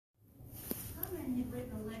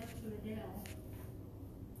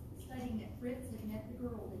Fritz had met the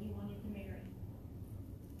girl that he wanted to marry.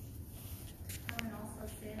 Herman also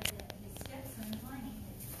said that his stepson, Heine,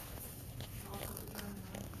 had also begun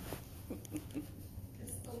writing.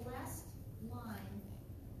 It's the last line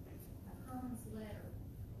of Herman's letter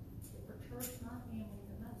that perturbed my family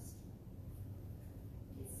the most.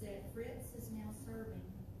 It said, Fritz is now serving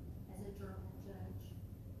as a German judge.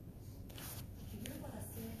 Did you hear what I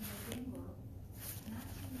said in November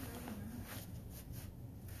 1939?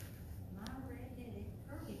 My red-headed,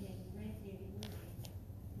 curly-headed, red-headed Willie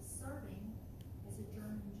is serving as a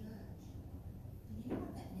German judge. Do you know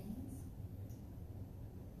what that means?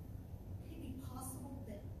 Could it be possible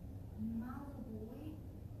that my little boy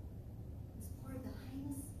is part of the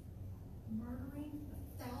heinous murdering of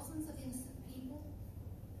thousands of innocent people?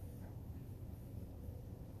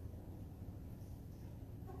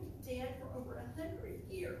 I've been dead for over 100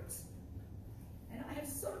 years, and I have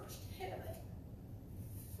searched heaven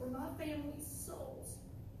for my family's souls.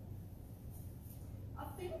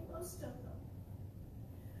 I've found most of them,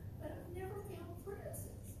 but I've never found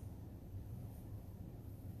Fritz's.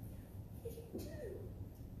 What did he do?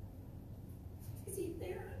 Is he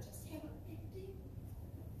there? I just haven't picked him.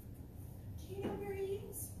 Do you know where he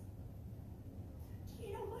is? Do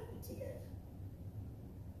you know what he did?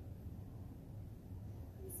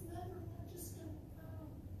 His mother, I just don't know.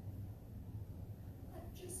 I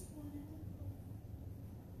just want to know.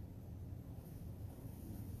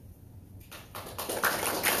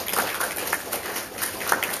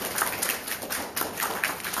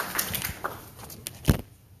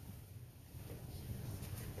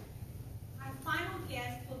 Our final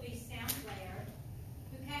guest will be Sam Blair,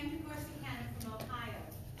 who came to Corsicana from Ohio.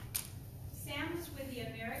 Sam was with the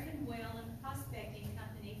American Well and Prospecting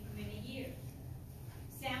Company for many years.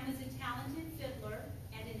 Sam was a talented fiddler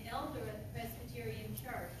and an elder of the Presbyterian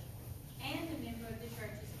Church, and a member of the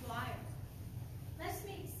church's choir. Let's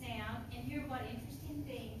meet Sam and hear what interesting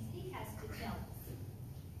things he has to tell us.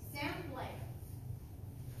 Sam Blair.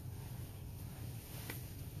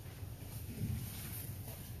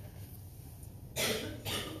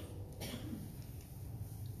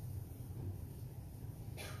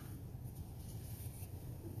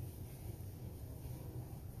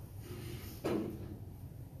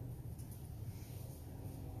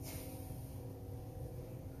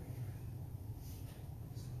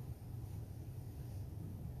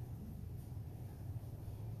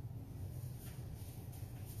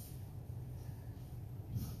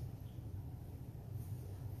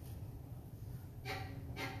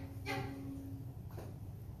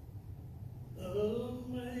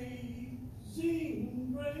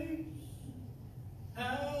 Amazing grace,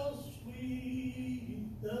 how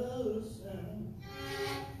sweet the sound.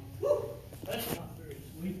 Woo! That's not very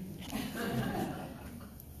sweet.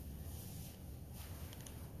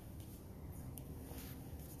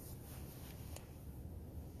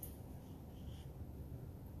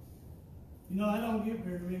 You know, I don't get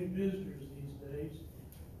very many visitors these days,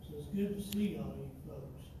 so it's good to see all you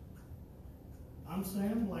folks. I'm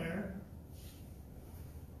Sam Blair,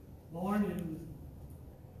 born in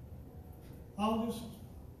August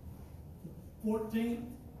 14th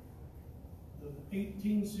of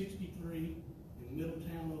 1863 in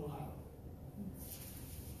Middletown, Ohio.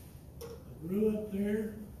 I grew up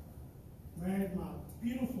there, married my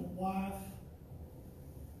beautiful wife,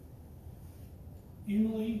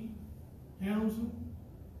 Emily Townsend.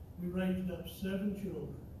 We raised up 7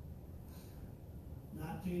 children.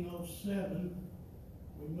 1907,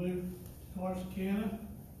 we moved to Corsicana,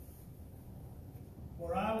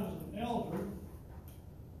 where I was an elder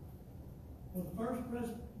for the First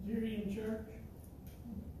Presbyterian Church.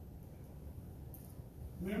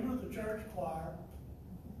 Member of the church choir,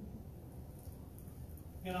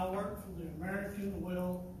 and I worked for the American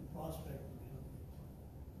Well and Prospecting Company.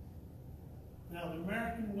 Now, the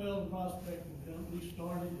American Well and Prospecting Company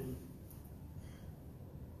started in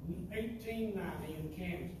 1890 in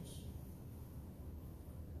Kansas.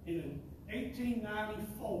 In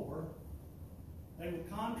 1894, they were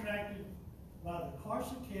contracted by the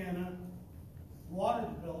Corsicana Water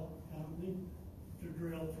Development Company to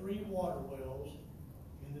drill 3 water wells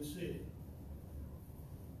in the city.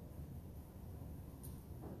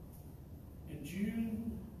 In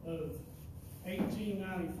June of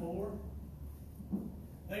 1894,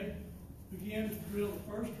 they began to drill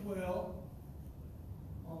the first well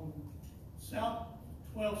on South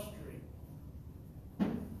 12th Street.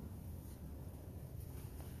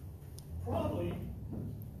 Probably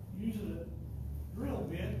using a drill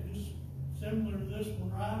bit, just similar to this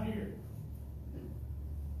one right here.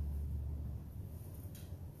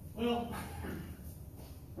 Well,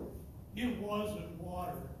 it wasn't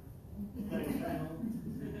water they found,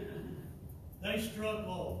 they struck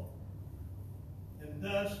oil. And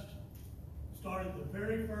thus started the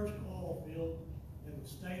very first oil field in the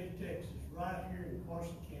state of Texas, right here in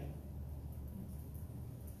Carson County.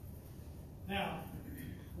 Now,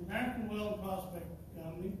 the American Well and Prospect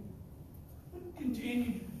Company would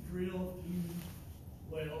continue to drill a few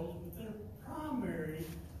wells, but their primary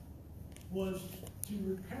was to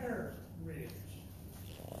repair rigs.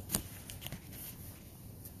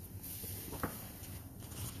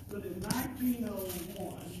 But in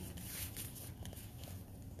 1901,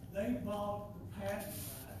 they bought the patent rights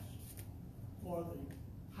for the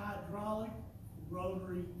hydraulic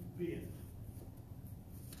rotary bit.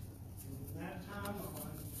 And from that time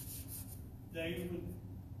on, they would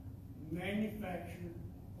manufacture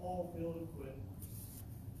oil field equipment.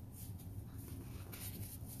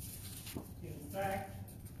 In fact,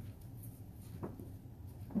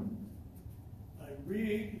 a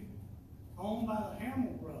rig owned by the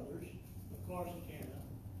Hamill brothers of Corsicana,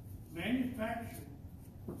 manufactured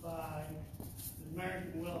by the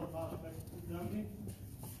American Well and Prospect Company,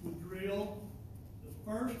 would drill the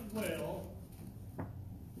first well,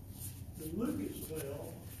 the Lucas well,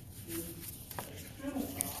 in a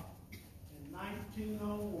Spindletop in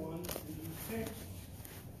 1901 in East Texas.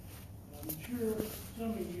 I'm sure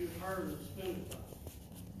some of you have heard of the Spindletop.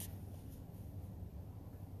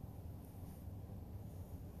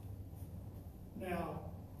 Now,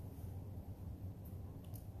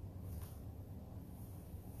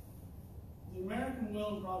 the American Well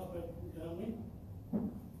and Prospect Company,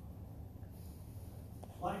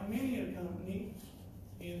 like many of the companies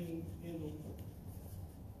in the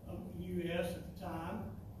U.S. at the time,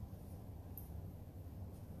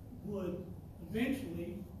 would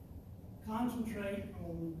eventually concentrate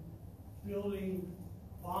on building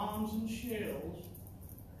bombs and shells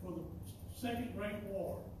for the Second Great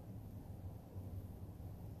War.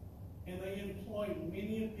 And they employed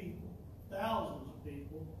many people, thousands of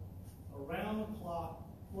people, around the clock,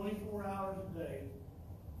 24 hours a day,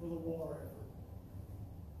 for the war effort.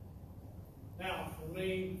 Now, for me,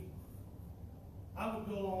 I would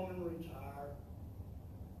go on and retire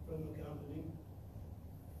from the company.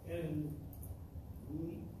 And in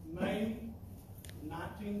May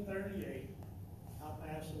 1938, I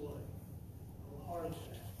passed away of a heart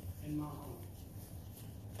attack in my home.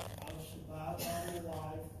 I was survived by my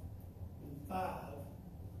wife and 5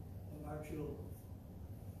 of our children.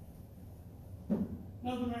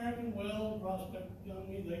 Now, the American Well and Prospect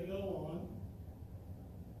Company, they go on.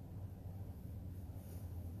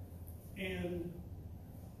 And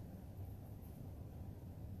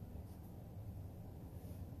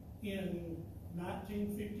in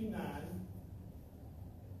 1959,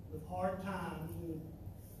 with hard times in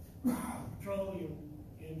the petroleum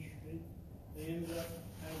industry, they ended up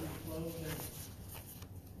having to close down.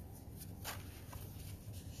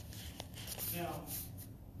 Now,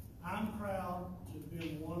 I'm proud to have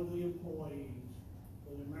been one of the employees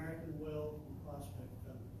for the American Well and Prospect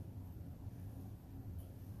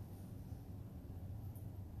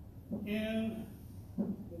Company. And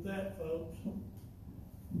with that, folks,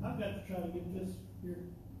 I've got to try to get this here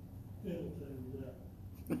fiddle tuned up.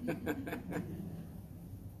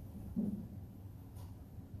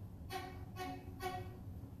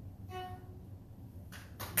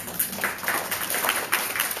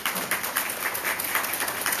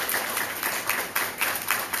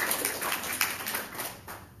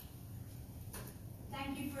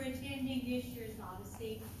 Thank you for attending this year's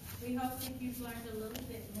Odyssey. We hope that you've learned a little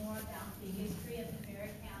bit more about the history of Madera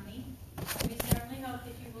County. We certainly hope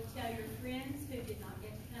that you will tell your friends who did not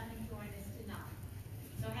get to come and join us tonight.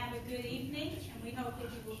 So have a good evening, and we hope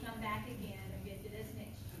that you will come back again and visit us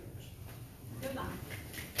next year. Goodbye.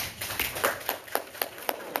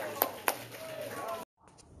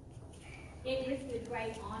 It is with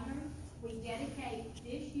great honor we dedicate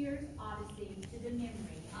this year's Odyssey to the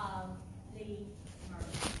memory of Lee Murray.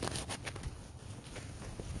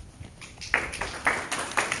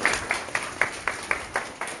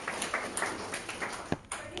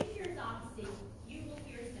 For this year's Odyssey, you will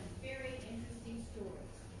hear some very interesting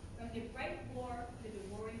stories, from the Great War to the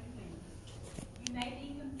Roaring Twenties. You may be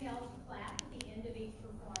compelled to clap at the end of each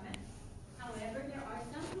performance. However, there are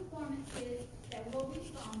some performances that will be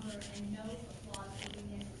somber and no applause will be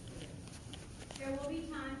necessary. There will be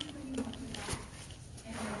times when you want to laugh,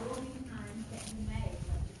 and there will be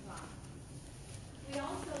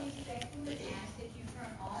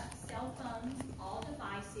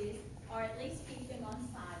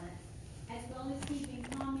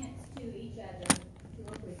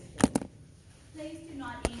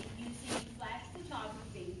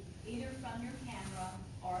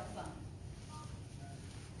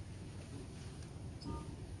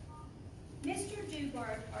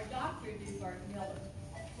Dubart, or Dr. Dubart Miller,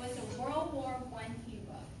 was a World War I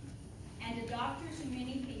hero and a doctor to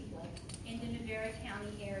many people in the Navarre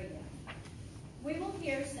County area. We will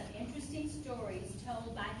hear some interesting stories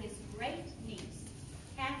told by his great niece,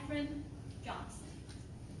 Catherine Johnson.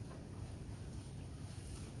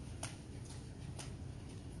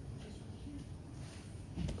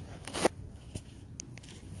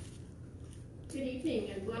 Good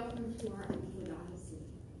evening and welcome to our Oakwood Odyssey.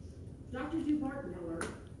 Dr. Dubart Miller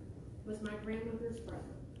was my grandmother's brother.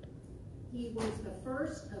 He was the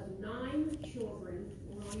first of 9 children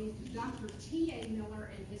belonging to Dr. T.A. Miller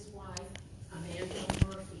and his wife, Amanda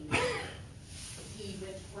Murphy. He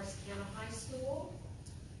went to Corsicana High School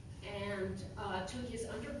and took his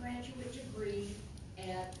undergraduate degree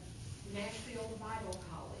at Nashville Bible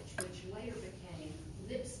College, which later became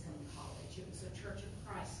Lipscomb College. It was a Church of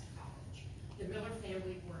Christ college. The Miller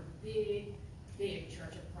family were big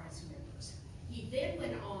Church of Christ members. He then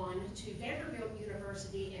went on to Vanderbilt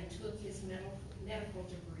University and took his medical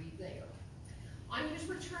degree there. On his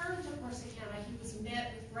return to Corsicana, he was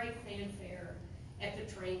met with great fanfare at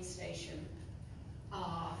the train station.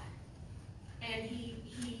 And he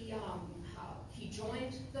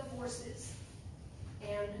joined the forces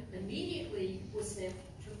and immediately was sent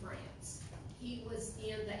to France. He was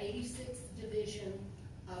in the 86th Division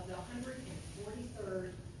of the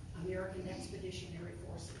 143rd American Expeditionary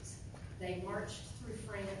Forces. They marched through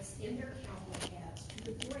France in their cowboy hats to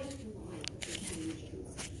the great line of the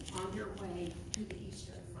divisions on their way to the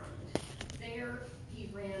Eastern Front. There,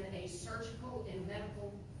 he ran a surgical and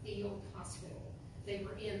medical field hospital. They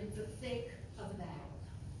were in the thick of the battle.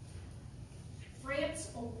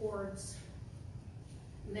 France awards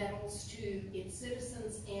medals to its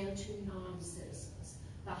citizens and to non-citizens.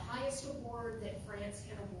 The highest award that France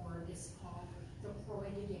can award is called the Croix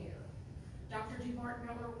de Guerre. Dr. Dubart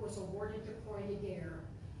Miller was awarded the Croix de Guerre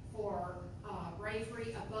for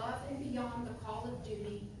bravery above and beyond the call of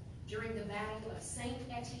duty during the Battle of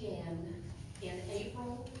Saint-Étienne in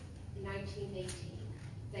April 1918.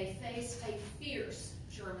 They faced a fierce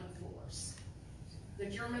German force. The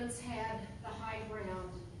Germans had the high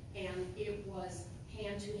ground, and it was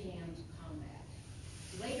hand-to-hand combat.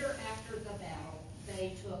 Later, after the battle,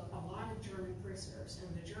 they took a lot of German prisoners,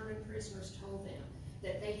 and the German prisoners told them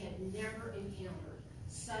that they had never encountered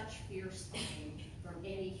such fierce fighting from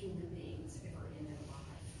any human beings ever in their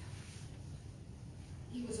life.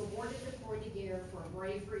 He was awarded the Croix de Guerre for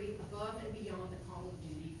bravery above and beyond the call of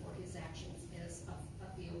duty for his actions as a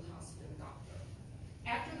field hospital doctor.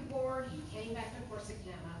 After the war, he came back to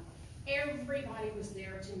Corsicana. Everybody was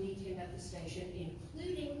there to meet him at the station,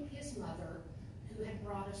 including his mother, who had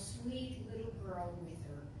brought a sweet little girl with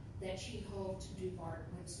her that she hoped Dubart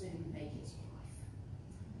would soon make his wife.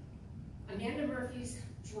 Amanda Murphy's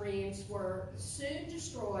dreams were soon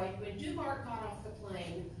destroyed when Dubart got off the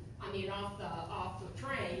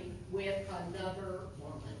train with another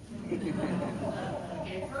woman.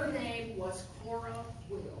 And her name was Cora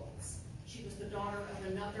Wills. She was the daughter of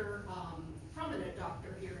another prominent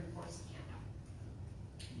doctor here in Corsicana.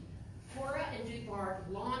 Cora and Dubart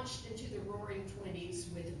launched into the Roaring Twenties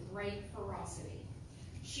with great ferocity.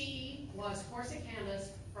 She was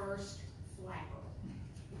Corsicana's first flapper.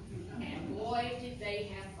 And boy, did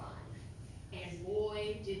they have fun. And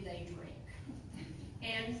boy, did they drink.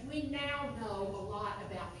 And we now know a lot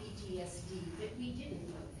about PTSD that we didn't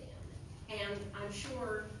know then. And I'm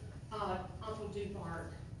sure Uncle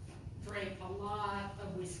Dubart drank a lot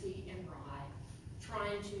of whiskey and rye,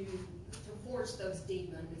 trying to force those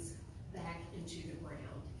demons back into the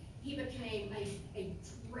ground. He became a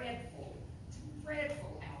dreadful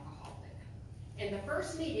alcoholic. And the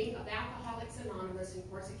first meeting of Alcoholics Anonymous in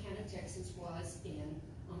Corsicana, Texas was in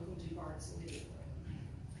Uncle Dubart's living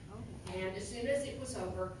room. And as soon as it was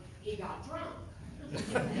over, he got drunk.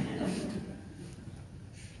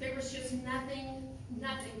 There was just nothing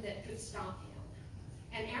that could stop him.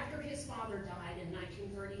 And after his father died in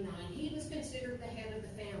 1939, he was considered the head of the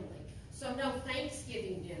family. So no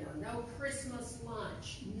Thanksgiving dinner, no Christmas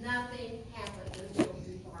lunch, nothing happened until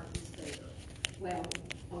Dubart was there. Well,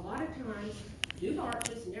 a lot of times, Dubart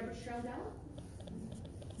just never showed up.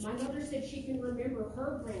 My mother said she can remember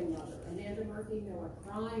her grandmother, Amanda Murphy Miller,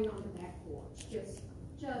 crying on the back porch,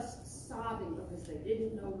 just sobbing because they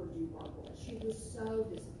didn't know where Dubart was. She was so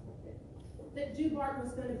disappointed that Dubart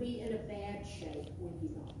was going to be in a bad shape when he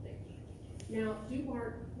got there. Now,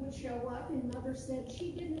 Dubart would show up, and Mother said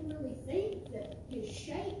she didn't really think that his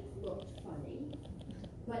shape looked funny,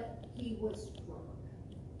 but he was drunk.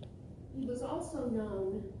 He was also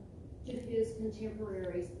known to his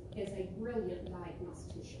contemporaries as a brilliant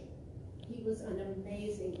diagnostician. He was an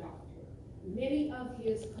amazing doctor. many of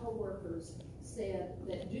his coworkers said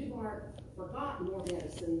that Dubart forgot more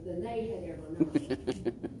medicine than they had ever known.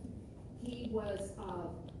 He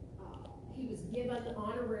was given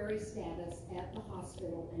honorary status at the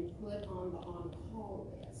hospital and put on the on-call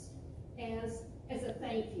list as a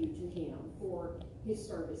thank you to him for his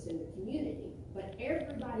service in the community. But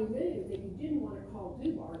everybody knew that you didn't want to call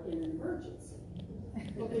Dubart in an emergency,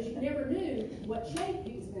 because you never knew what shape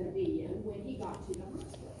he was going to be in when he got to the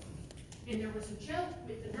hospital. And there was a joke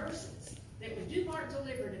with the nurses that when Dubart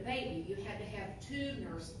delivered a baby, you had to have 2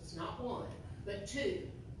 nurses, not 1, but 2.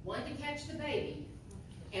 One to catch the baby,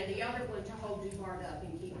 and the other one to hold Dubart up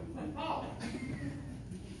and keep him from falling.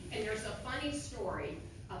 And there's a funny story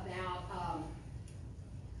about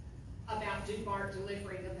Dubart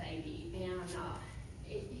delivering a baby, and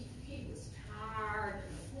he was tired,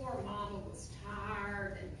 and the poor mama was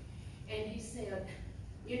tired, and he said,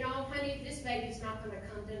 you know, honey, this baby's not going to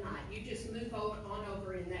come tonight. You just move on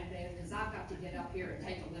over in that bed, because I've got to get up here and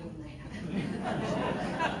take a little nap.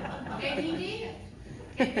 And he did.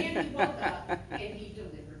 And then he woke up and he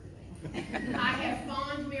delivered the baby. I have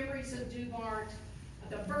fond memories of Dubart.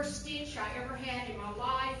 The first stitch I ever had in my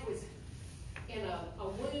life was in a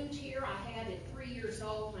wound here I had at 3 years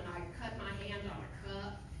old when I cut my hand on a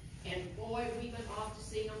cup. And boy, we went off to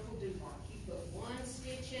see Uncle Dubart. He put 1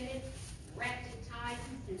 stitch in it, wrapped it tight,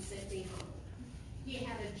 and sent me home. He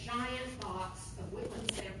had a giant box of Whitman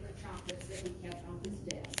Sampler chocolates that he kept on his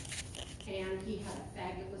desk. And he had a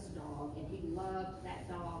fabulous dog, and he loved that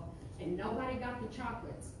dog. And nobody got the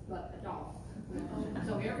chocolates but the dog.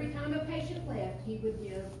 So every time a patient left, he would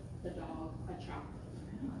give the dog a chocolate.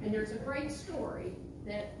 And there's a great story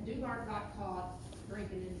that Dubart got caught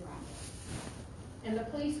drinking and driving. And the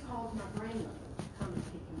police called my grandmother to come and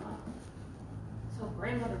pick him up. So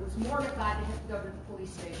grandmother was mortified to have to go to the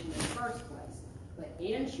police station in the first place. But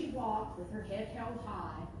in she walked with her head held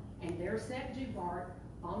high, and there sat Dubart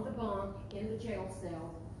on the bunk in the jail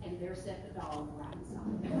cell, and there sat the dog right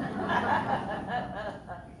inside.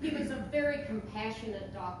 He was a very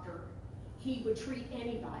compassionate doctor. He would treat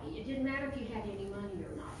anybody. It didn't matter if you had any money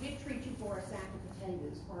or not. He'd treat you for a sack of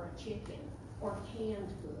potatoes or a chicken or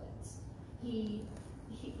canned goods.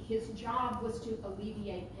 His job was to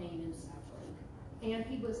alleviate pain and suffering, and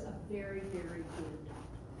he was a very, very good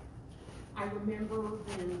doctor. I remember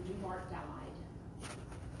when Dubart died,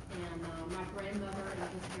 and my grandmother and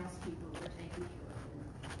his housekeeper were taking care of him.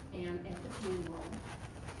 And at the funeral,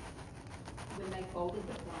 when they folded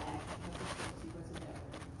the flag, of course he was a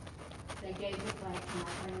veteran, they gave the flag to my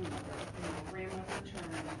grandmother, and my grandmother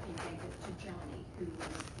turned and gave it to Johnny, who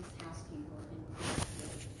was his housekeeper and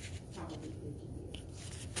probably 50 years.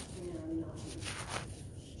 And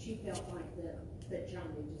she felt like that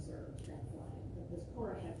Johnny deserved that flag, because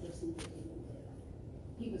Cora Hefferson didn't even live.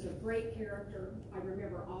 He was a great character. I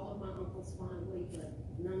remember all of my uncles fondly, but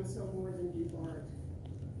none so more than Dubart.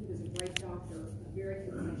 He was a great doctor, a very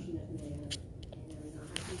compassionate man, and I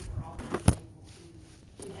think we're all thankful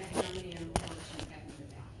to have young men on to happen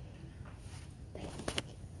about him. Thank you.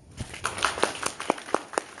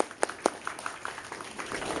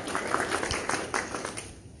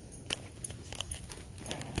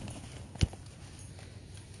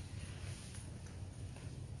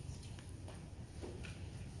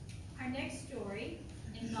 Our next story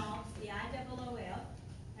involves the IOOF,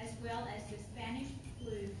 as well as the Spanish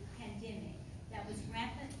flu pandemic that was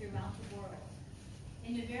rampant throughout the world.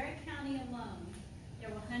 In Navarre County alone, there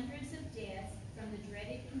were hundreds of deaths from the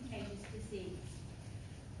dreaded contagious disease.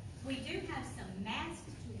 We do have some masks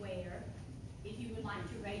to wear. If you would like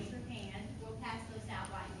to raise your hand, we'll pass those out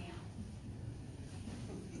right now.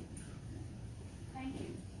 Thank you.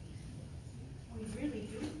 We really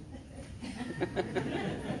do.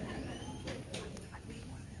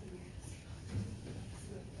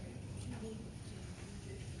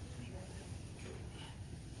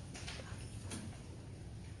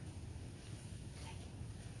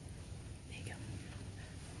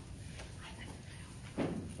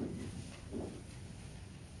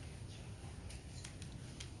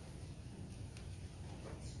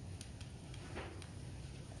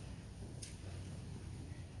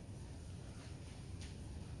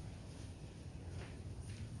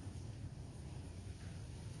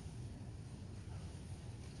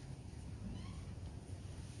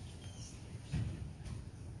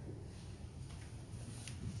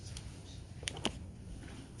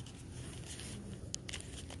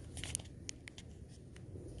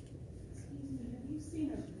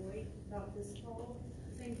 About this fall,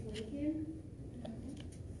 St. Lincoln.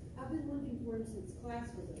 I've been looking for him since class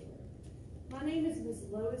was over. My name is Miss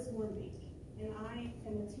Lois Hornby, and I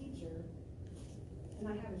am a teacher and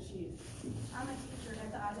I have a shoe. I'm a teacher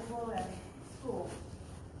at the IWF school.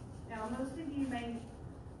 Now, most of you may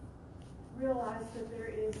realize that there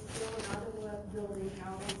is still an IWF building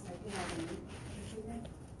out on Second Avenue, Michigan.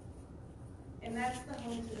 And that's the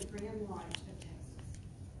home to the Grand Lodge of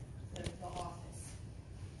Texas, the office.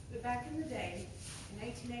 But back in the day, in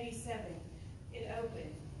 1887, it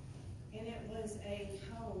opened, and it was a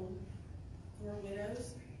home for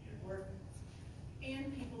widows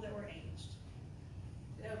and people that were aged.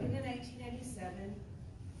 It opened in 1887,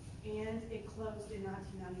 and it closed in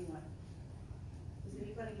 1991. Does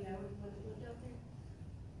anybody know what lived out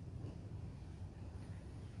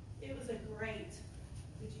there? It was a great,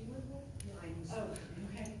 did you live there? Oh,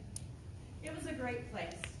 okay. It was a great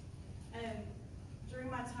place. During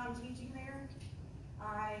my time teaching there,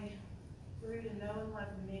 I grew to know and love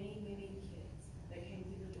many, many kids that came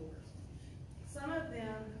through the doors. Some of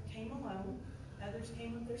them came alone, others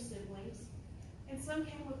came with their siblings, and some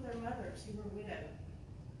came with their mothers who were widowed.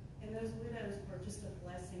 And those widows were just a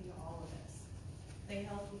blessing to all of us. They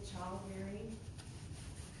helped with childbearing,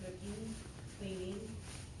 cooking, cleaning,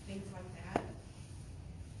 things like that.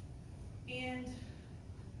 And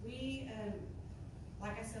we,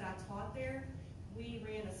 like I said, I taught there. We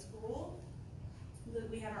ran a school.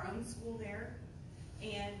 We had our own school there.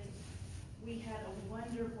 And we had a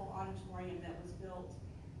wonderful auditorium that was built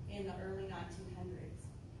in the early 1900s.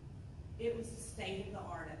 It was the state of the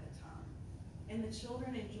art at the time. And the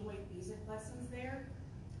children enjoyed music lessons there.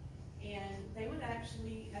 And they would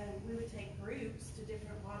actually, we would take groups to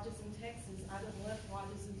different lodges in Texas, IWF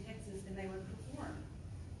lodges in Texas, and they would perform.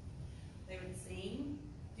 They would sing,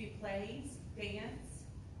 do plays, dance.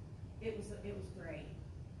 It was great.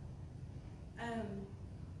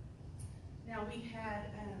 Now we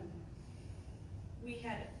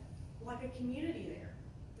had like a community there.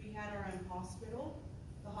 We had our own hospital.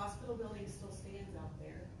 The hospital building still stands out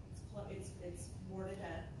there. It's boarded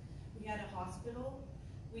up. We had a hospital.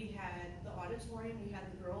 We had the auditorium. We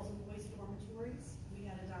had the girls and boys dormitories. We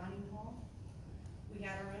had a dining hall. We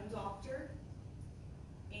had our own doctor.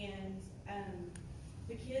 And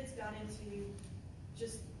the kids got into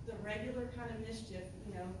just the regular kind of mischief.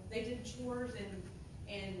 You know, they did chores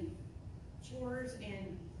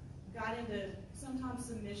and got into sometimes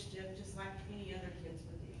some mischief, just like any other kids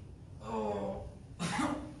would do. Oh.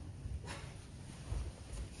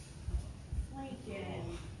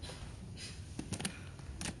 Lincoln.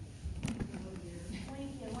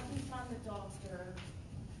 Lincoln, let me find the doctor.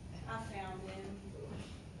 I found him.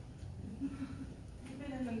 You've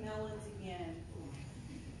been in the melons again.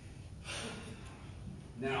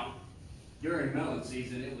 Now, during melon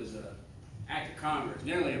season, it was an act of Congress,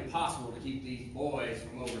 nearly impossible to keep these boys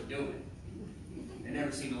from overdoing. They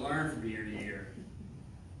never seem to learn from year to year.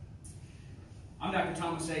 I'm Dr.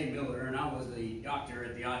 Thomas A. Miller, and I was the doctor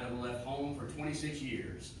at the IWF home for 26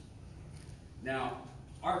 years. Now,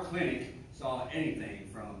 our clinic saw anything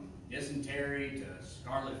from dysentery to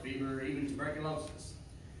scarlet fever, even tuberculosis.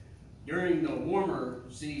 During the warmer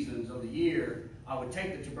seasons of the year, I would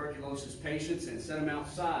take the tuberculosis patients and set them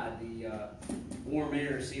outside. The warm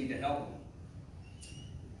air seemed to help them.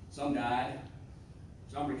 Some died,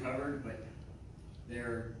 some recovered, but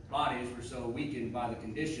their bodies were so weakened by the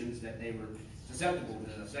conditions that they were susceptible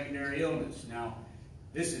to secondary illness. Now,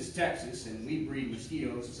 this is Texas, and we breed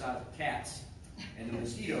mosquitoes the size of cats, and the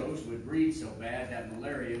mosquitoes would breed so bad that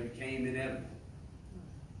malaria became inevitable.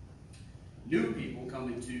 New people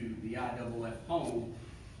coming to the IWF home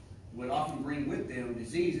would often bring with them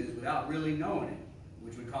diseases without really knowing it,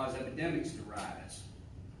 which would cause epidemics to rise.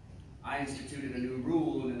 I instituted a new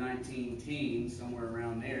rule in the 19-teens, somewhere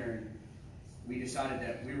around there, and we decided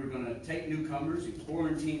that we were going to take newcomers and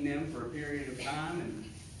quarantine them for a period of time and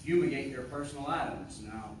fumigate their personal items.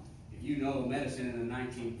 Now, if you know medicine in the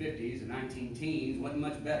 1950s, the 19-teens wasn't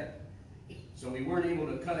much better. So we weren't able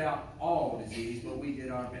to cut out all disease, but we did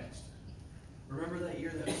our best. Remember that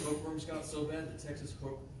year that hookworms got so bad the Texas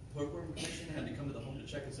Hookworm Commission had to come to the home to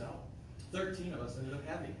check us out? 13 of us ended up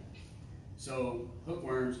having it. So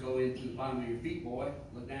hookworms go into the bottom of your feet, boy.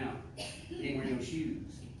 Look down. You ain't wearing no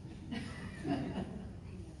shoes.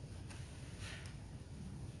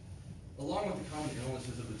 Along with the common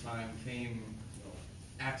illnesses of the time came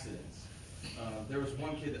accidents. There was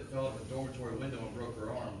one kid that fell out of a dormitory window and broke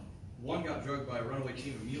her arm. One got drugged by a runaway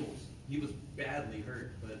team of mules. He was badly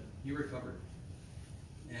hurt, but he recovered.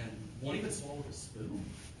 And one even swallowed a spoon.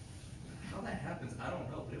 How that happens, I don't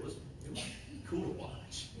know, but it was cool to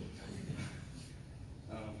watch.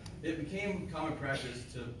 It became common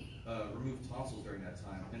practice to remove tonsils during that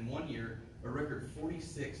time. And one year, a record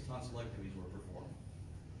 46 tonsillectomies were performed.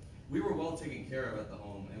 We were well taken care of at the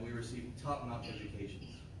home, and we received top-notch educations.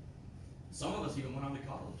 Some of us even went on to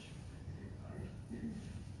college.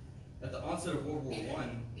 At the onset of World War I,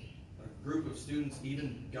 a group of students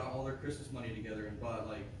even got all their Christmas money together and bought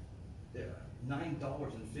like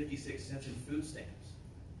 $9.56 in food stamps.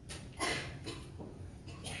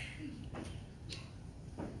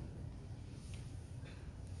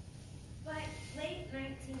 By late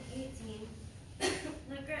 1918,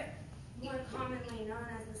 the grip, more commonly known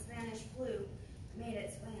as the Spanish flu, made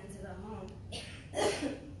its way into the home.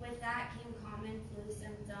 With that came common flu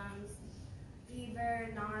symptoms, fever,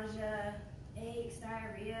 nausea, aches,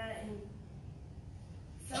 diarrhea, and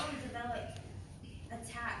some developed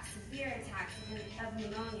severe attacks of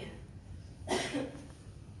pneumonia.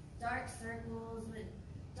 Dark circles with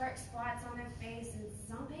dark spots on their face, and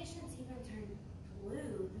some patients even turned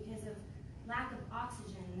blue because of lack of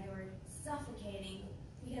oxygen. They were suffocating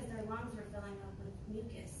because their lungs were filling up with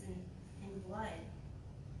mucus and blood.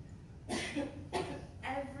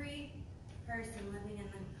 Every person living in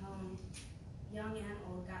the home, young and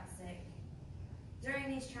old, got sick. During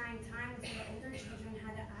these trying times, the older children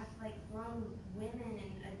had to act like grown women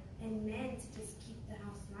and men to just keep the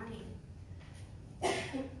house running.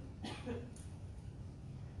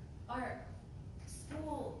 Our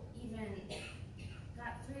school even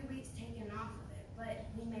got 3 weeks taken off of it, but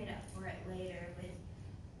we made up for it later with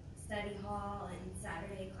study hall and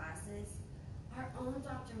Saturday classes. Our own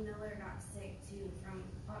Dr. Miller got sick too from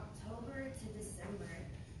October to December,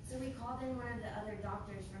 so we called in one of the other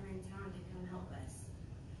doctors from in town to come help us.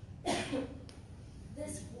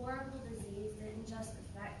 This horrible disease didn't just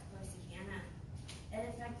affect Corsicana.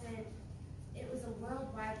 It was a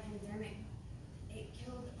worldwide pandemic. It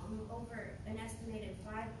killed over an estimated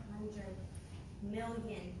 500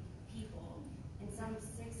 million people and some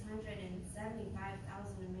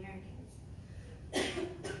 675,000 Americans.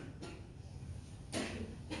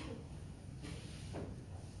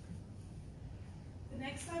 The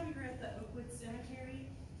next time you're at the Oakwood Cemetery,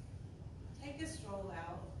 take a stroll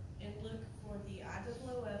out and look for the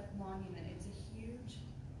IWF monument. It's a huge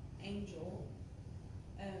angel,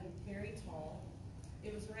 very tall.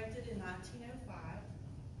 It was erected in 1905,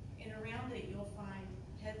 and around it you'll find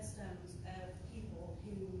headstones of people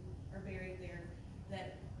who are buried there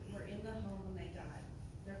that were in the home when they died.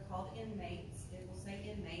 They're called inmates. It will say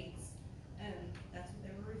inmates. That's what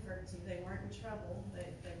they were referred to. They weren't in trouble, but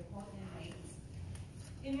they were called inmates.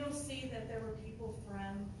 And you'll see that there were people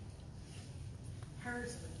from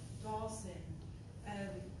Hersman, Dawson,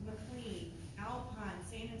 McLean, Alpine,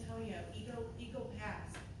 San Antonio, Eagle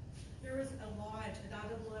Pass. There was a lodge, a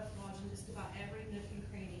IWF lodge in just about every nook and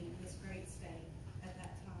cranny in this great state at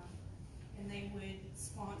that time. And they would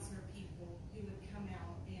sponsor people who would come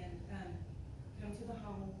out and come to the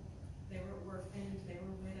home. They were orphaned, they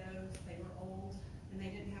were widows, they were old, and they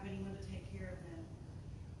didn't have anyone to take care of them.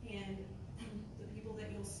 And the people that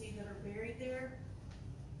you'll see that are buried there,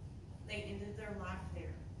 they ended their life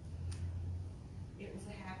there. It was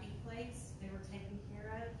a happy place, they were taken care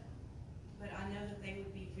of, but I know that they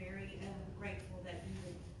would be very grateful that you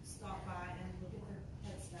would stop by and look at their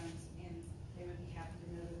headstones, and they would be happy to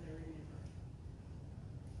know that they're remembered.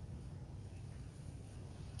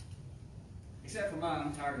 Except for mine,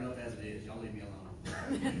 I'm tired enough as it is. Y'all leave me alone.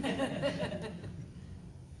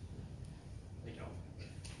 Thank y'all.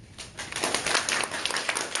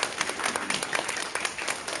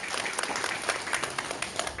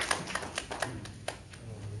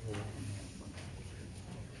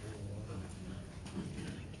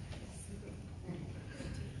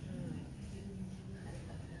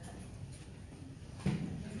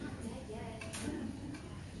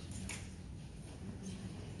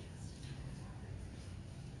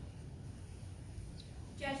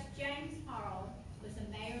 Judge James Harrell was the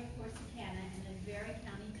mayor of Corsicana and a Vera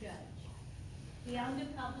County judge. He owned a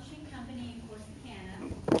publishing company in Corsicana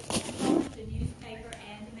and published a newspaper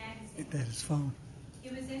and a magazine. That is phone.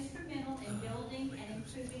 He was instrumental in building and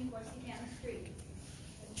improving Corsicana streets,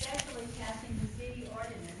 especially passing the city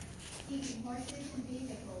ordinance keeping horses and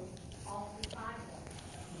vehicles off the sidewalks.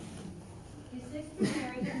 His sister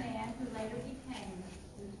married a man who later became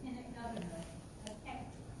Lieutenant Governor of Texas.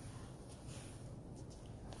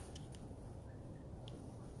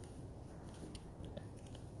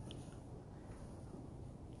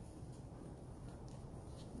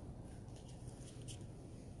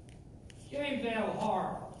 James L.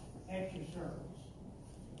 Harrell, at your service.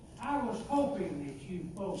 I was hoping that you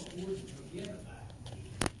folks wouldn't forget about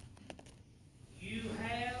me. You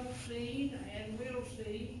have seen and will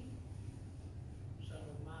see some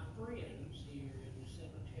of my friends here in the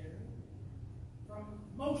cemetery from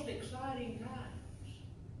most exciting times.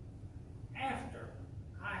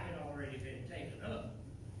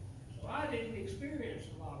 experienced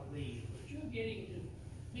a lot of these, but you're getting to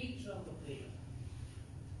meet some of them.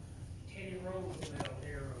 Teddy Roosevelt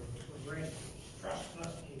era of the progressives,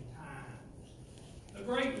 trust-busting times, the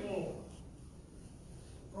Great War,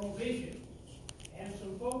 Prohibition, and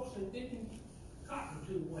some folks that didn't cotton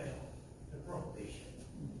too well to Prohibition.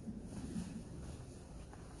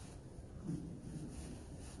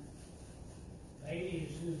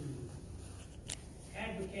 Ladies who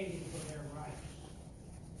advocated for their rights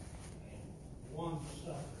and won the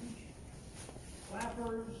suffrage.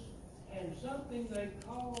 Flappers and something they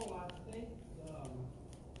call, I think, the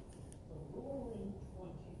Roaring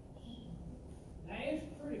Twenties. Now, it's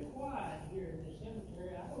pretty quiet here in the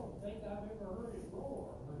cemetery. I don't think I've ever heard it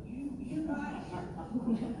roar, but you might hear.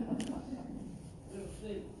 We'll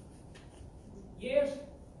see. Yes,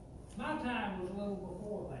 my time was a little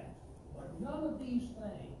before that. But none of these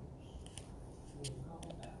things would have come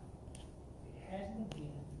about if it hadn't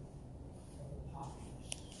been for the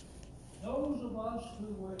populists. Those of us who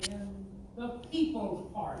were in the People's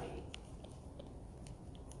Party,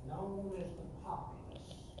 known as the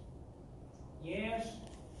populists. Yes,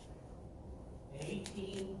 the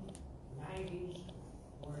 1890s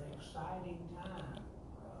were an exciting time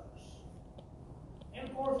for us. And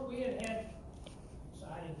of course, we had had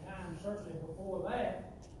exciting times certainly before that.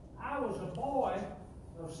 I was a boy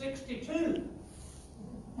of 1862,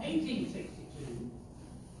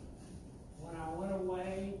 when I went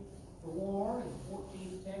away to war in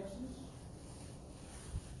 14th Texas,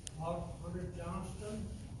 fought under Johnston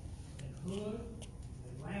and Hood, the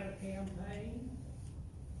Atlanta campaign.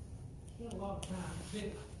 Spent a lot of time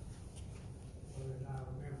sick, whether I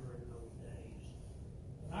remember in those days.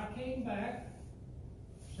 But I came back,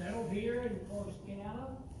 settled here in Corsicana,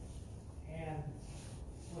 and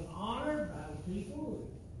was honored by the people,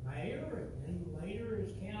 as mayor, and then later as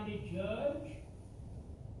county judge.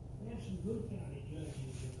 We had some good county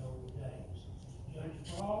judges in those days. Judge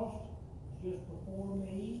Frost was just before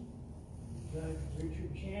me. Judge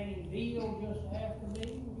Richard Channing Beal just after me.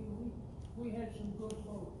 We had some good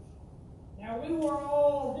folks. Now, we were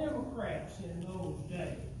all Democrats in those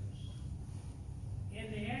days. In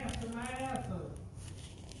the aftermath of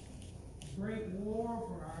the Great War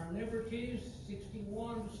for our liberties,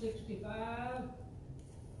 61 to 65,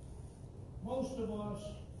 most of us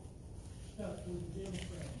stuck with the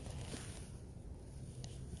Democrats.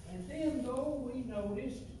 And then, though, we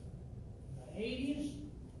noticed in the 80s,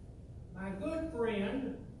 my good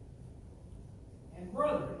friend and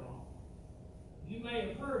brother-in-law, you may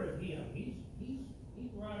have heard of him.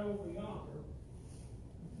 He's right over yonder.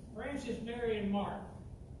 Francis Marion Martin.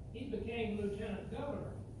 He became Lieutenant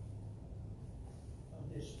Governor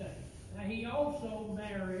of this state. Now, he also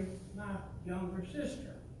married my younger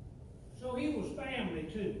sister. So he was family,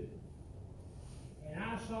 too. And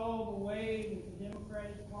I saw the way that the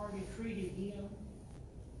Democratic Party treated him.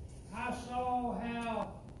 I saw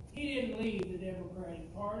how he didn't leave the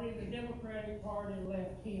Democratic Party. The Democratic Party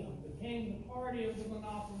left him, became the party of the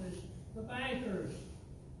monopolists, the bankers,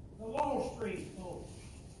 the Wall Street folks.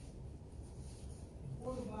 And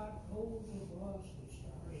what about those of us who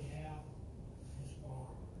started out as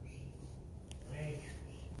farmers, ranchers,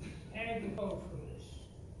 agriculturalists,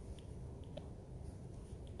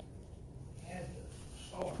 had the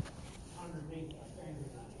soil underneath our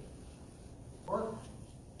fingernails, worked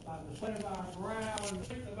by the sweat of our brow and the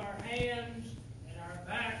sweat of our hands and our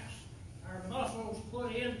backs, our muscles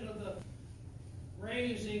put into the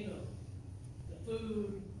raising of the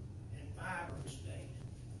food and fiber state.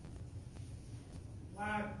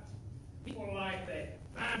 Why, people like that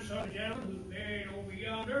fine southern gentleman who's buried over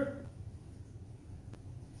yonder,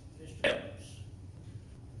 Mr. Phillips,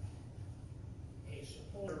 a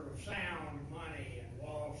supporter of sound money and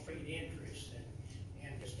Wall Street interests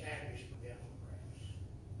and establishment Democrats.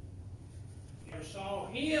 You saw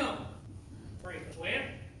him break a sweat.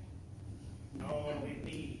 Oh,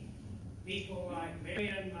 indeed. People like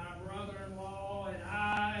Marion, my brother-in-law, and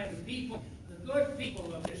I, and people, the good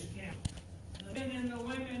people of this county, the men and the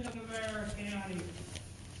women of Navarre County,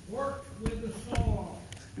 worked with the soil,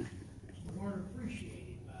 weren't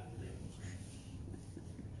appreciated by the Democrats.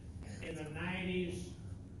 In the 90s,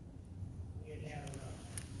 we had had enough.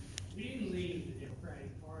 We didn't leave the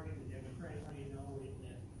Democratic Party. The Democratic Party know it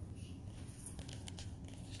never.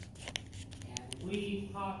 And we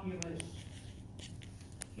populists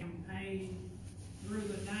campaigned through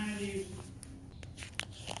the 90s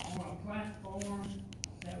on a platform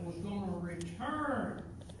that was going to return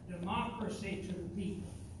democracy to the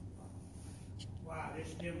people. Wow,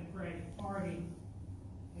 this Democratic Party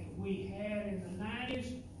that we had in the 90s,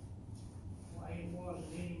 why, it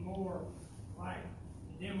wasn't any more like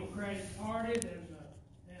the Democratic Party than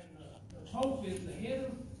the Pope is the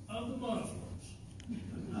head of the Muslims.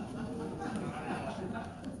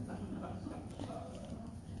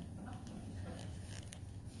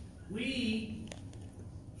 We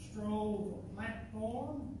strove a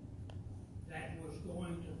platform that was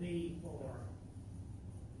going to be for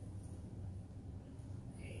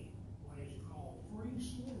what is called free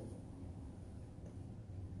silver.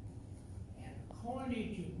 And the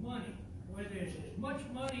coinage of money, where there's as much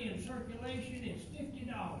money in circulation as $50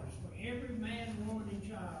 for every man, woman, and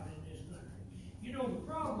child in this country. You know, the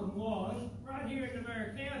problem was, right here in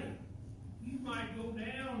America County, you might go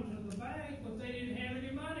down to the bank, but they didn't have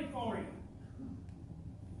any money for you.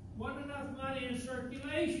 Wasn't enough money in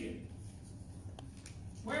circulation.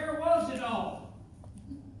 Where was it all?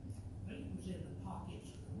 It was in the pockets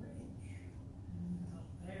of the rich, up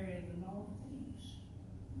there in the Northeast.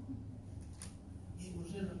 It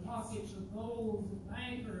was in the pockets of those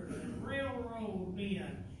bankers and railroad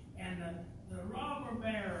men and the robber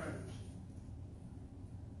barons.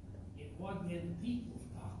 It wasn't in the people's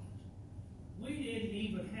pockets. We didn't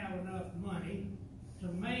even have enough money to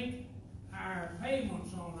make our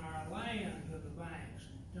payments on our land to the banks,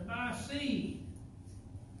 to buy seed,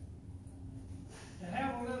 to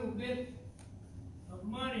have a little bit of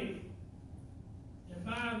money to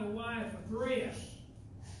buy the wife a dress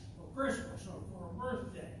for Christmas or for a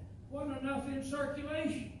birthday. Wasn't enough in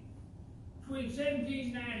circulation. Between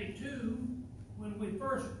 1792, when we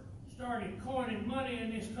first started coining money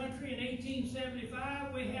in this country, in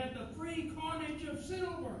 1875, we had the free coinage of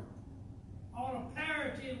silver on a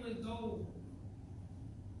parity with gold.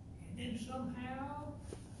 And then somehow,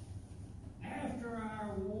 after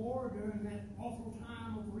our war, during that awful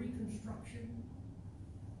time of Reconstruction,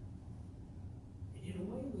 they did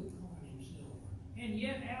away with coining silver. And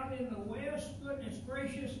yet out in the West, goodness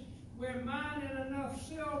gracious, we're mining enough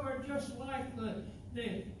silver just like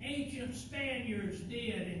the ancient Spaniards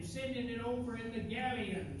did, and sending it over in the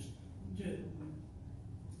galleons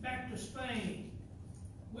back to Spain.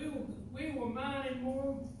 We were mining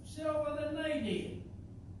more silver than they did,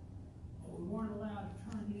 but we weren't allowed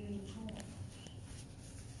to turn it into coins.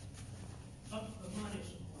 Up the money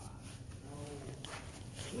supply.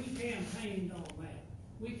 No. We campaigned on that.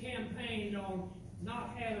 We campaigned on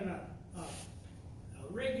not having a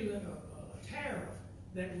regular tariff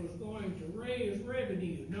that was going to raise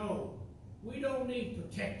revenue. No, we don't need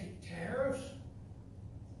protected tariffs.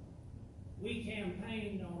 We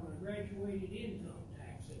campaigned on a graduated income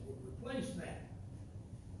tax that would replace that.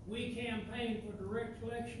 We campaigned for direct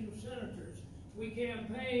election of senators. We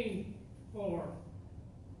campaigned for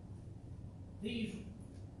these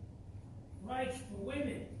rights for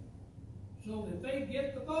women so that they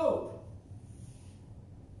get the vote.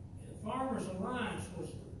 And the Farmers Alliance was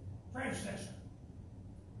the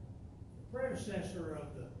predecessor of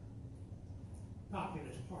the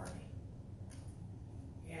Populist Party.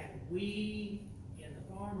 And we, in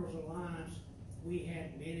the Farmers Alliance, we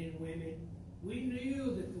had men and women. We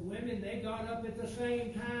knew that the women, they got up at the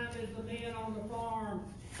same time as the men on the farm.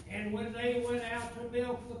 And when they went out to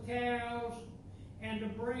milk the cows and to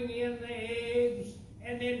bring in the eggs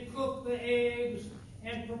and then cook the eggs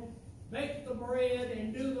and bake the bread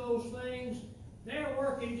and do those things, they're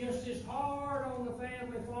working just as hard on the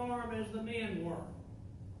family farm as the men were.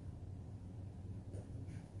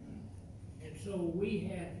 And so we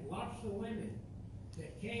had lots of women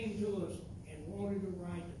that came to us and wanted the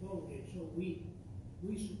right to vote, and so we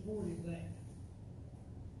supported that.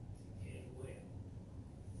 And well,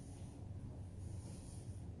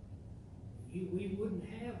 we wouldn't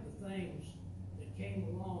have the things that came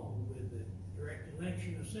along with the direct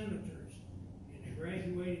election of senators and the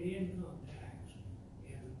graduated income tax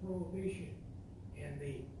and the prohibition and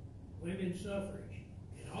the women's suffrage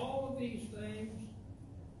and all of these things.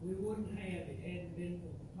 We wouldn't have it hadn't been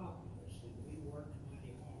for the populace that we worked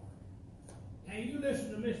mighty hard. Now you listen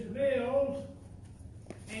to Mr. Mills,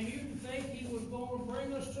 and you'd think he was going to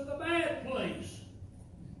bring us to the bad place.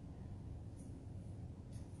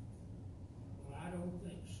 Well, I don't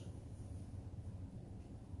think so.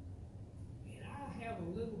 And I have a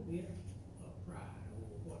little bit of pride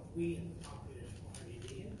over what we in the Populist Party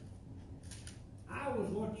did. I was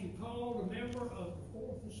what you called a member of the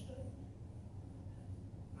Fourth Estate.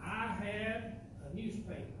 I had a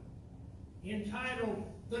newspaper entitled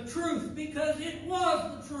The Truth, because it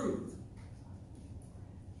was the truth.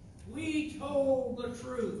 We told the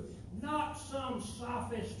truth, not some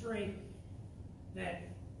sophistry that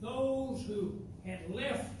those who had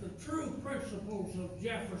left the true principles of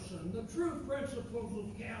Jefferson, the true principles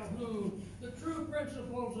of Calhoun, the true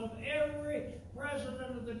principles of every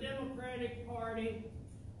president of the Democratic Party,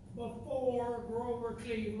 before Grover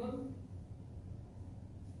Cleveland,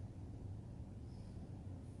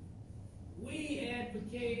 we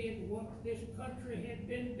advocated what this country had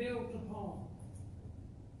been built upon.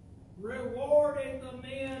 Rewarding the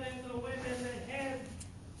men and the women that had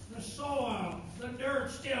the soil, the dirt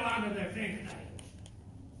still under their fingernails.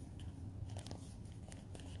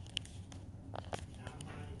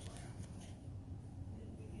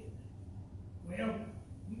 Well,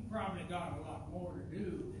 you probably got a lot more to do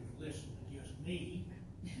than listen to just me.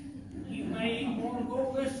 You may want to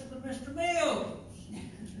go listen to Mr. Mills.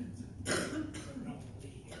 Don't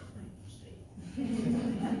believe everything you say.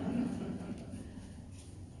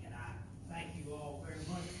 And I thank you all very much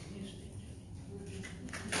for listening to me.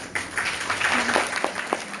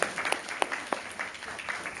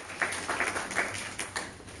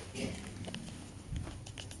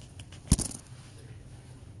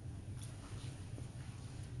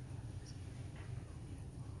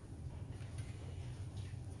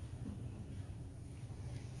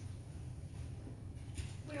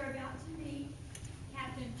 We're about to meet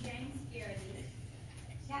Captain James Garrity.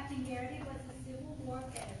 Captain Garrity was a Civil War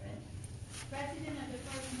veteran, president of the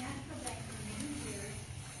First National Bank for many years,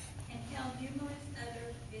 and held numerous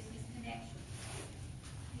other business connections.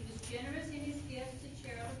 He was generous in his gifts to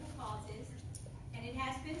charitable causes, and it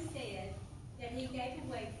has been said that he gave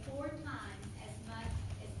away 4 times as much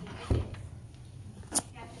as he gives.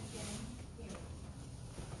 Captain James Garrity.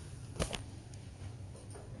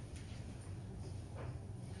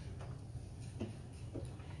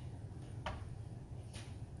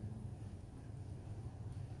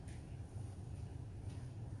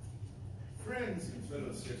 Friends and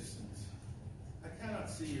fellow citizens, I cannot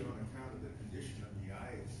see you on account of the condition of the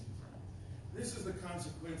eyes. This is the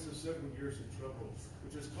consequence of several years of trouble,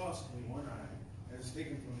 which has cost me one eye and has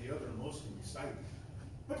taken from the other most of my sight.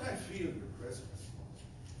 But I feel your presence.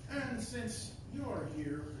 And since you are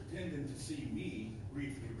here pretending to see me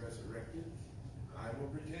briefly resurrected, I will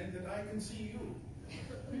pretend that I can see you.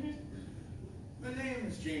 My name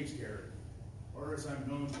is James Garrett, or as I'm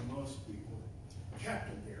known to most people,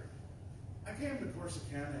 Captain Garrett. I came to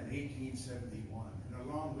Corsicana in 1871, and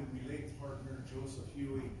along with my late partner, Joseph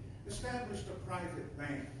Huey, established a private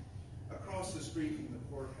bank across the street from the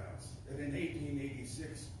courthouse that in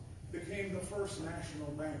 1886 became the First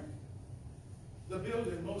National Bank. The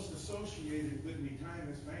building most associated with my time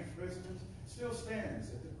as bank president still stands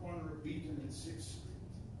at the corner of Beaton and 6th Street.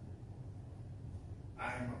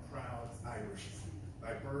 I am a proud Irishman,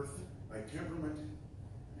 by birth, by temperament,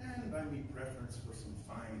 and by me preference for some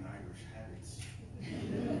fine Irish habits.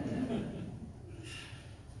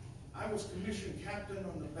 I was commissioned captain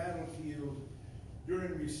on the battlefield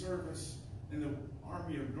during my service in the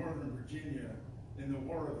Army of Northern Virginia in the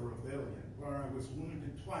War of the Rebellion, where I was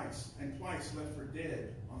wounded twice and twice left for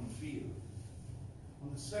dead on the field. On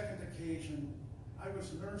the second occasion, I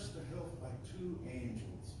was nursed to health by 2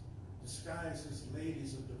 angels, disguised as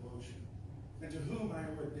ladies of devotion, and to whom I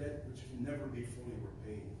owe a debt which can never be fully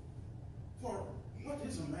repaid. For what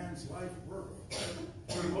is a man's life worth?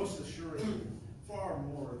 For most assuredly, far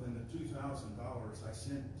more than the $2,000 I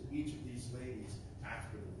sent to each of these ladies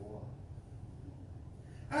after the war.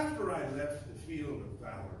 After I left the field of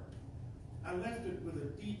valor, I left it with a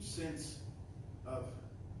deep sense of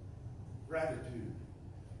gratitude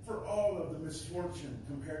for all of the misfortune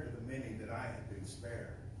compared to the many that I had been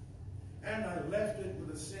spared. And I left it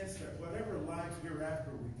with a sense that whatever life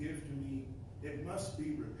hereafter would give to me, it must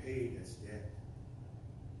be repaid as debt.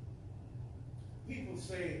 People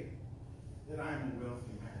say that I'm a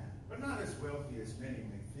wealthy man, but not as wealthy as many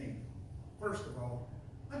may think. First of all,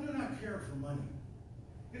 I do not care for money.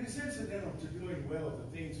 It is incidental to doing well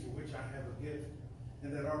the things for which I have a gift,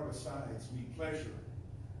 and that are besides me pleasure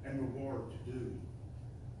and reward to do.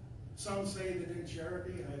 Some say that in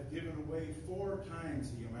charity I have given away 4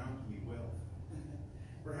 times the amount of me wealth.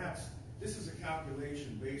 Perhaps this is a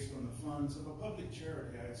calculation based on the funds of a public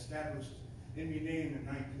charity I established in my name in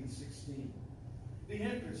 1916. The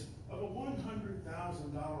interest of a $100,000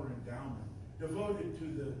 endowment devoted to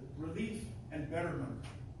the relief and betterment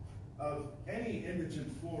of any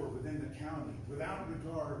indigent poor within the county without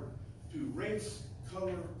regard to race,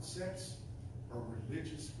 color, sex, or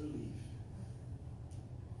religious belief.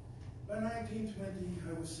 By 1920,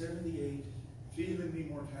 I was 78, feeling me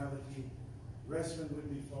mortality, wrestling with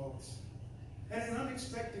me faults, and an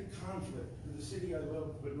unexpected conflict with the city I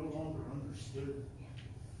loved but no longer understood.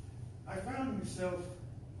 I found myself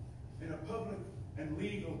in a public and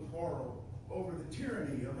legal quarrel over the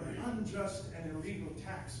tyranny of an unjust and illegal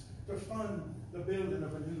tax to fund the building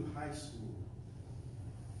of a new high school.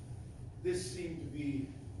 This seemed to be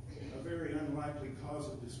a very unlikely cause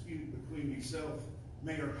of dispute between myself,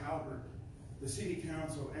 Mayor Halbert, the City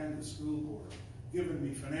Council, and the school board, given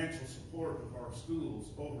the financial support of our schools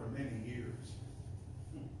over many years.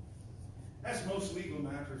 As most legal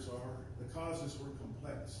matters are, the causes were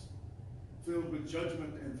complex, filled with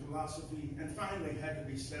judgment and philosophy, and finally had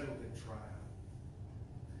to be settled at trial.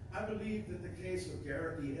 I believe that the case of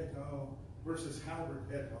Garrity et al. Versus Halbert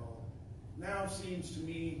et al. Now seems to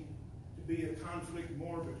me to be a conflict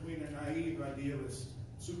more between a naive idealist,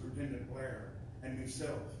 Superintendent Blair, and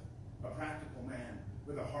myself, a practical man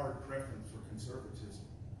with a hard preference for conservatism.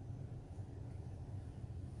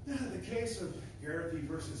 The case of Garrity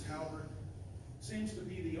versus Halbert seems to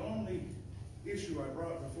be the only issue I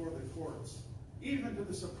brought before the courts, even to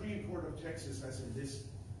the Supreme Court of Texas, as in this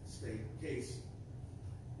case,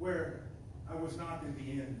 where I was not in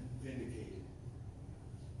the end vindicated.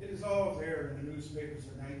 It is all there in the newspapers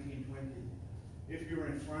of 1920, if you're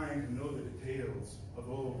inclined to know the details of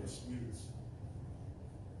old disputes.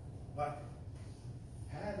 But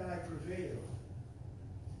had I prevailed,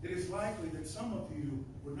 it is likely that some of you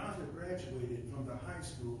would not have graduated from the high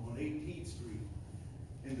school on 18th Street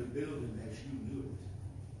in the building as you knew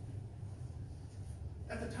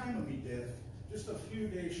it. At the time of my death, just a few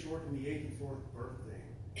days short of my 84th birthday,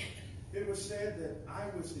 it was said that I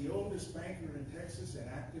was the oldest banker in Texas in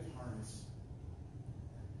active harness.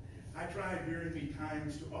 I tried during me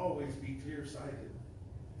times to always be clear-sighted,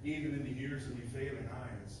 even in the years of me failing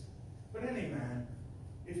eyes. But any man,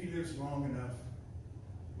 if he lives long enough,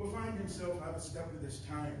 will find himself out of step with his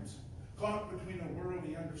times, caught between a world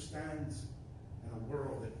he understands and a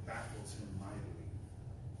world that baffles him mightily.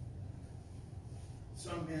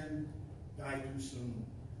 Some men die too soon.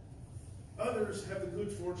 Others have the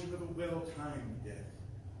good fortune of a well-timed death,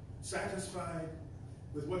 satisfied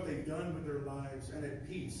with what they've done with their lives and at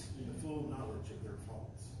peace in the full knowledge of their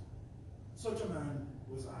faults. Such a man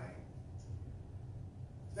was I.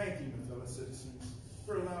 Thank you, my fellow citizens,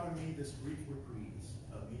 for allowing me this brief reprise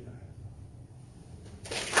of me life.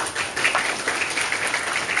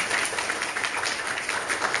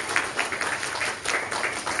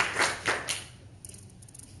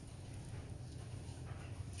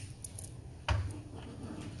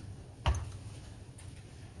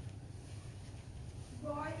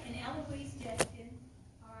 Roy and Eloise Destin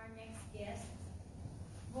are our next guests.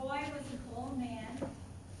 Roy was an old man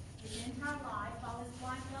his entire life, while his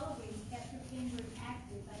wife Eloise kept her fingers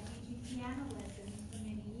active by teaching piano lessons for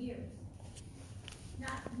many years.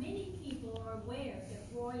 Not many people are aware that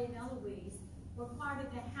Roy and Eloise were part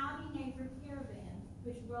of the Howdy Neighbor Caravan,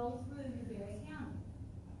 which rolled through Newberry County.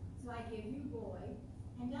 So I give you Roy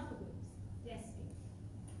and Eloise Destin.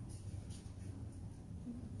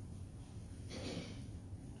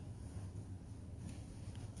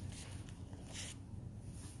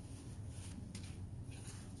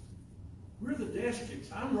 We're the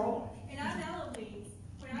Destins. I'm Roy. And I'm Eloise.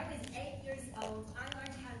 When I was 8 years old, I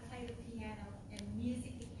learned how to play the piano, and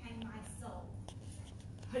music became my soul.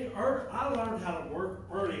 Hey, I learned how to work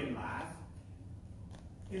early in life.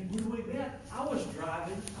 And when we met, I was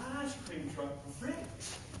driving an ice cream truck for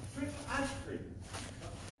Frick's. Frick's ice cream.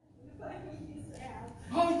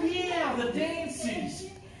 Oh yeah, the dances.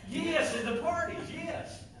 Yes, and the parties,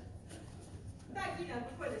 yes. Back,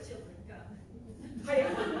 before the children come. Hey,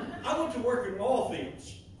 I went to work in oil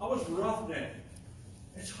fields. I was a roughneck.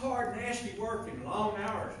 It's hard, nasty work and long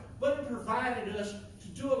hours, but it provided us to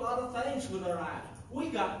do a lot of things with our lives. We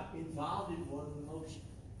got involved in one of the most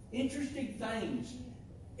interesting things.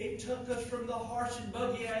 It took us from the horse and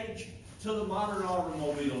buggy age to the modern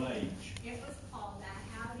automobile age. It was called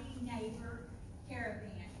the Howdy Neighbor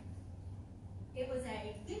Caravan. It was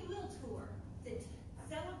a goodwill tour that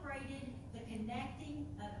celebrated the connecting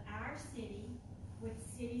of our city with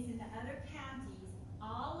cities in the other counties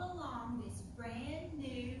all along this brand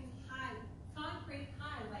new concrete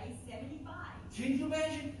highway 75. Can you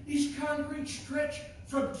imagine? These concrete stretch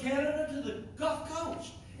from Canada to the Gulf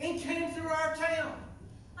Coast and came through our town.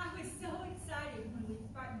 I was so excited when we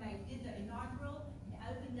did the inaugural and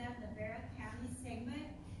opened up the Vera County segment.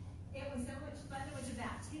 It was so much fun. There was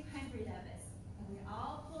about 200 of us, and we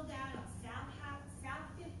all pulled out on South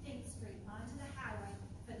 15th Street onto the highway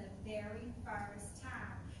for the very first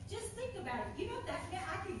time. Just think about it. That meant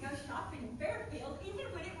I could go shopping in Fairfield even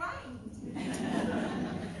when it rained.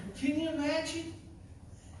 Can you imagine?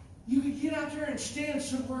 You could get out there and stand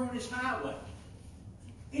somewhere on this highway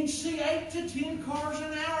and see 8 to 10 cars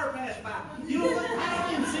an hour pass by. You know what?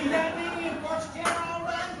 I can see that many in Corsicana all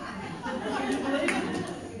day. Can you believe it?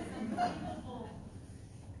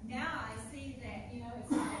 Now I see that,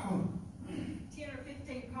 it's 10 or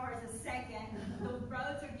 15 cars a second. The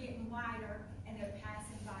roads are getting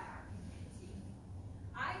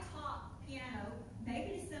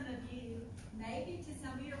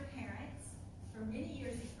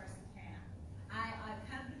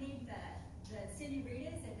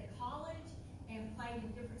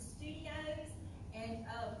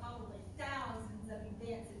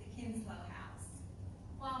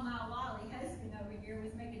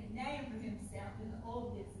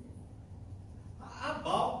business. I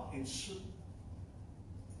bought and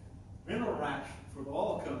mineral rights for the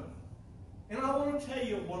oil company. And I want to tell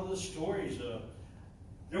you one of the stories of,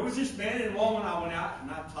 there was this man and woman, I went out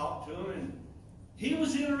and I talked to him, and he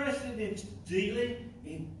was interested in dealing,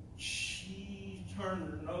 and she turned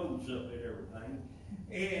her nose up at everything.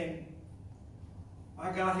 And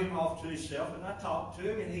I got him off to himself, and I talked to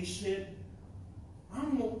him, and he said, I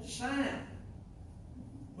want to sign,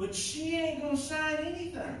 but she ain't going to sign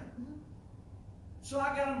anything. So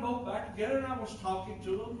I got them both back together, and I was talking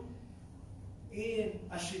to them, and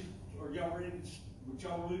I said, are y'all ready to, would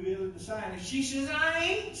y'all be able to sign? And she says, I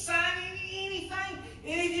ain't signing anything,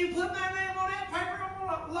 and if you put my name on that paper, I'm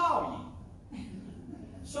going to law you.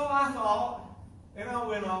 So I thought, and I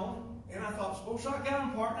went on, and I thought, so I got him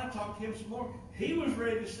apart, and I talked to him some more. He was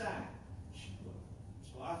ready to sign.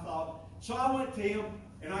 So I thought, so I went to him,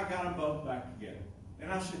 and I got them both back together.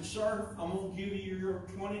 And I said, sir, I'm going to give you your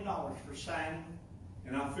 $20 for signing.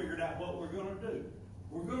 And I figured out what we're going to do.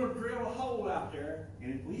 We're going to drill a hole out there,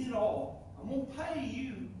 and if we hit oil, I'm going to pay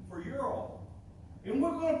you for your oil. And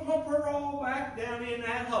we're going to pump her oil back down in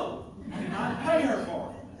that hole, and I pay her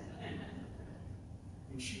for it.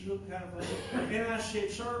 And she looked kind of funny. And I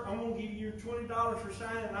said, sir, I'm going to give you your $20 for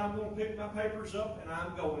signing, and I'm going to pick my papers up, and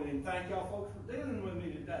I'm going. And thank y'all folks for dealing with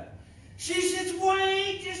me today. She says,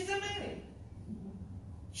 wait just a minute.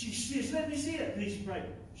 She says, let me see that piece of paper.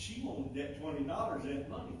 She wanted that $20 that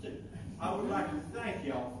money too. I would like to thank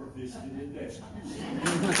y'all for visiting this.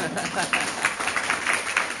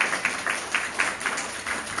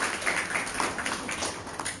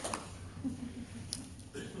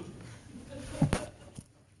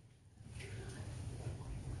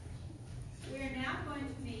 We're now going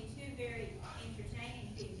to meet two very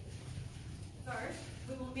entertaining people. First,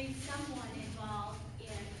 we will meet someone involved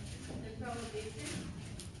in the prohibition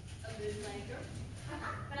of bootlegger.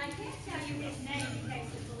 But I can't tell you his name in case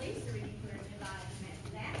the police are anywhere nearby to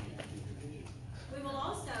mention that. We will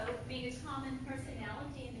also meet a common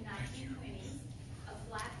personality in the 1920s, a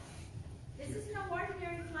flapper. This is no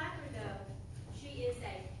ordinary flapper, though. She is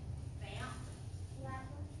a vamp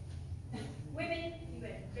flapper. Women, you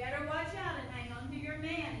had better watch out and hang on to your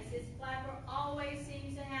man, as this flapper always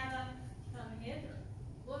seems to have a come hither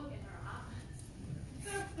look in her eyes.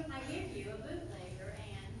 I give you a bootlegger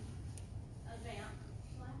and a vamp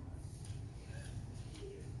flapper.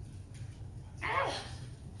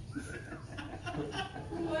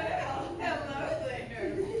 Well, hello there.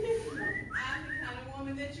 I'm the kind of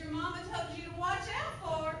woman that your mama told you to watch out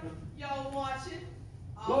for. Y'all watching?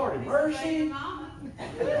 Lord have mercy. Mama.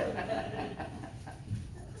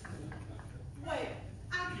 Well,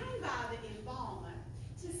 I came by the embalmer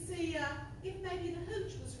to see if maybe the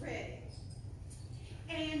hooch was ready.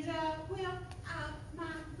 And,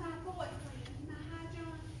 my boyfriend, my high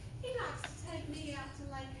John, he likes to take me out to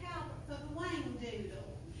Lake Halbert for the Wang Doodle.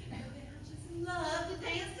 And I just love to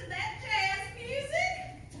dance to that jazz music.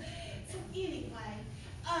 So anyway,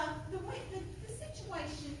 the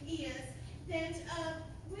situation is that,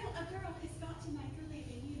 a girl has got to make a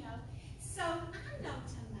living, you know. So I'm no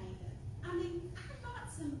tomato. I mean, I've got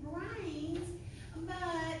some brains, but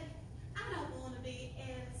I don't want to be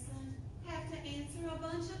Edison, have to answer a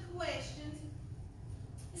bunch of questions.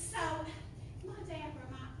 So my dapper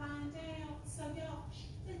might find out. So y'all,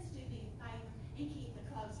 let's do me a favor and keep the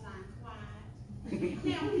clothesline quiet.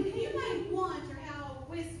 Now, you may wonder how a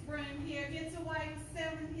whisk broom here gets away with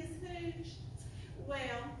selling his hooch.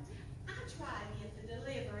 Well, I try to get the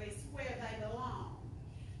deliveries where they belong.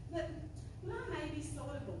 But I may be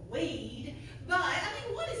sort of a weed, but I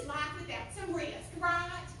mean, what is life without some risk,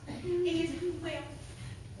 right? And, well,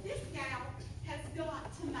 this gal has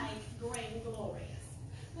got to make Green glorious.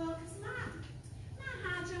 Well, because my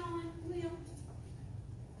high John, well,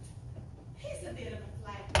 he's a bit of a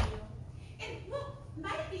flat bill. And, well,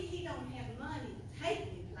 maybe he don't have money to take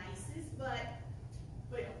me places, but,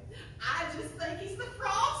 well, I just think he's the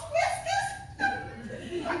frog's whiskers.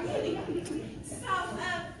 Anyway, so,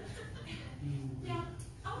 now,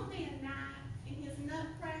 old man Knight and his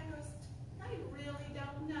nutcrackers, they really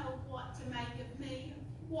don't know what to make of me,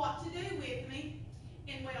 what to do with me.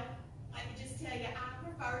 And, well, let me just tell you, I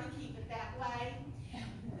prefer to keep it that way.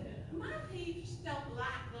 My peeps don't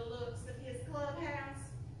like the looks of his clubhouse,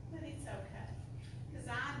 but it's okay, because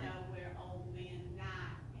I know where old man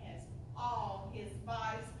Knight has all his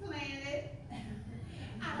bodies planted.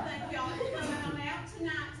 I think y'all are coming on out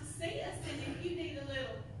tonight to see us, and if you need a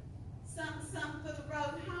little something for the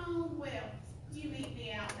road home, well, you meet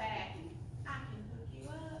me out back, and I can hook you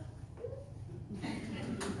up.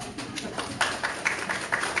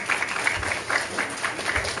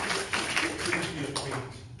 Please give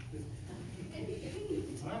me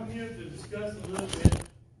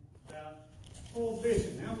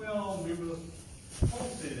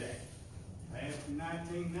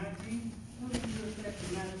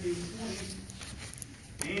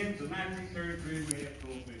 1933, we had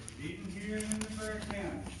prohibition, even here in Nevada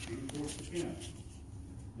County, in Corsa County.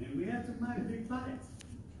 And we had some mighty big fights.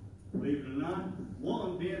 Believe it or not,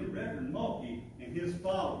 one being Reverend Mulkey and his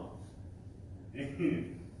followers.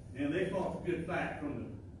 And they fought a good fight from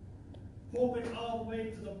the pulpit all the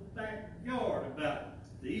way to the backyard about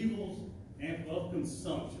the evils and of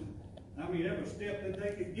consumption. I mean, every step that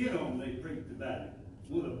they could get on, they preached about it.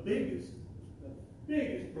 One of the biggest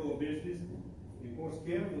prohibitionists in Corsa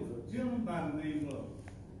County was a gentleman by the name of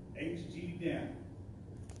H.G. Downing.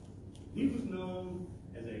 He was known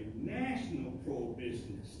as a national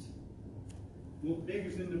prohibitionist, one of the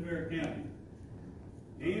biggest in Nevada County.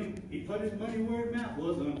 And he put his money where his mouth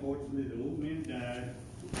was. Unfortunately, the old man died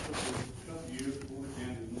a couple years before the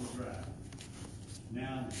county was more dry.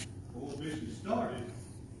 Now, prohibition started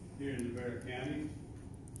here in Nevada County.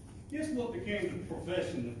 Guess what became the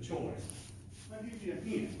profession of choice? I'll give you a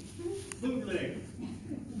hint. Bootlegging.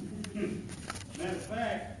 Matter of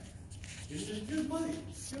fact, it's just good money.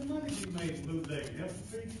 Good money to be made in bootlegging. Helps to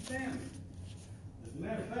feed your family. As a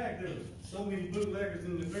matter of fact, there were so many bootleggers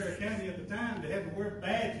in Nevada County at the time, they had to wear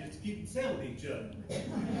badges to keep them selling each other.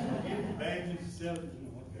 Get badges to sell it.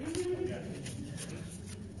 Okay.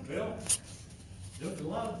 Well, there was a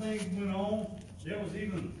lot of things went on. There was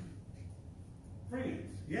even friends.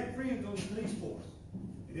 You had friends on the police force.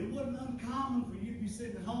 And it wasn't uncommon for you to be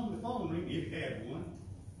sitting at home, the phone ring, if you had one.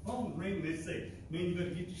 Phone ring, and they'd say, man, you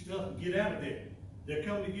better get your stuff and get out of there. They're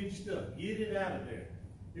coming to get your stuff. Get it out of there.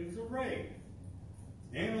 It was a raid.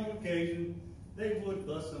 And on occasion, they would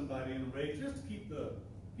bust somebody in a raid just to keep the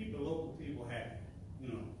local people happy, you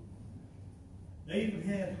know. They even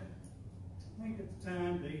had, I think at the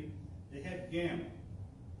time, they had gambling.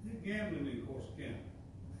 They had gambling in Corsa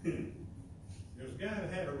County. There was a guy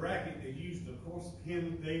that had a racket that used the Corsa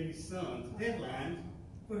County Daily Sun's headlines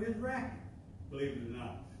for his racket, believe it or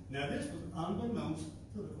not. Now this was unbeknownst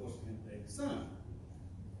to the Corsa County Daily Sun.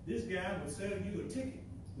 This guy would sell you a ticket.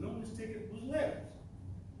 Known this ticket was letters.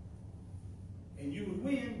 And you would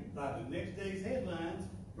win by the next day's headlines,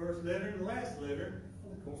 first letter and the last letter of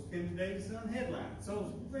the Corsa County Daily Sun headline.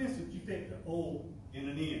 So, for instance, you take the O and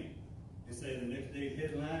an N and say the next day's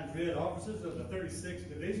headlines read officers of the 36th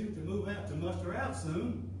Division to move out to muster out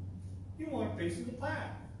soon. You want a piece of the pie.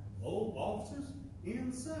 O, officers,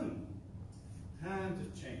 N, soon. Times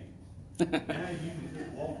have changed. Now you can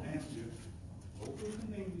just walk down to local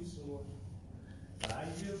convenience store, buy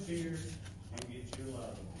you a beer, and get your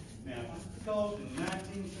lotto. Now, just because in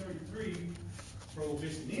 1933,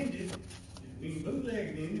 prohibition ended, when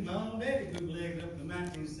bootlegging ended, my own daddy bootlegged up to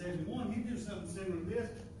 1971, he'd do something similar to this.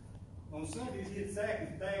 On Sundays, he'd sack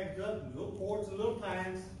his bags up in little quarts and little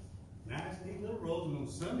pints, nice, neat little rolls, and on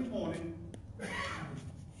Sunday morning,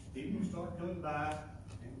 people would start coming by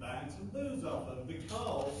and buying some booze off of it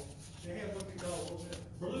because they had what they call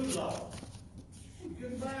blue laws. You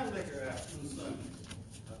couldn't buy liquor out on Sunday.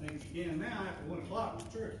 I think you can now after 1 o'clock in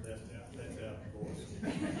the church, that's out, of course.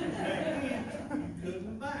 Back then, you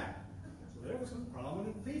couldn't buy. So there were some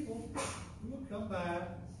prominent people who would come by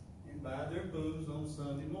and buy their booze on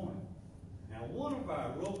Sunday morning. Now, one of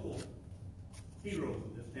our local heroes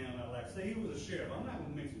in this town, I like to say, he was a sheriff. I'm not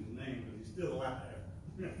going to mention his name because he's still alive.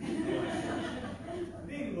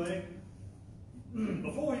 Anyway,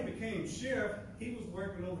 before he became sheriff, he was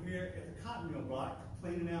working over here at the cotton mill block,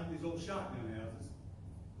 cleaning out these old shotgun houses.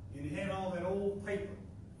 And he had all that old paper.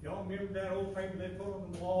 Y'all remember that old paper they put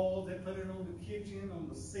on the walls, they put it on the kitchen, on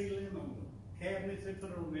the ceiling, on the cabinets, they put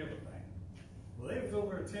it on everything. Well, they was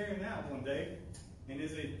over tearing out one day, and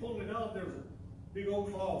as they pulled it off, there was a big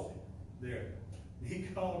old closet there. He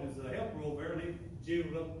called his helper over there, and they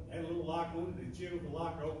jiggled up, had a little lock on it, they jiggled the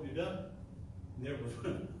lock, opened it up, and there was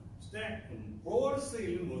stacked from floor to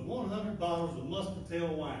ceiling was 100 bottles of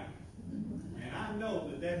muscatel wine. And I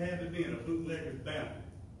know that had to be in a bootlegger's bounty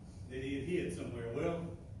that he had hid somewhere. Well,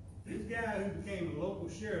 this guy who became a local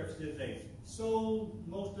sheriff said they sold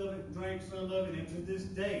most of it, drank some of it, and to this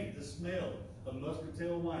day, the smell of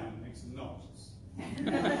muscatel wine makes him nauseous.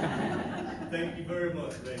 Thank you very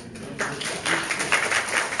much, ladies and gentlemen.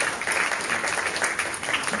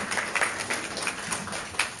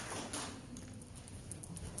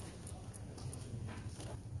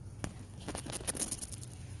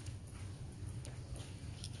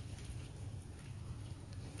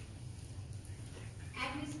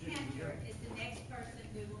 Agnes Cantor is the next person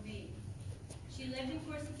we will meet. She lived in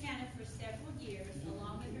Corsicana for several years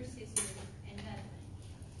along with her sisters and husband.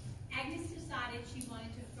 Agnes decided she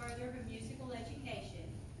wanted to further her musical education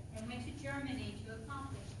and went to Germany to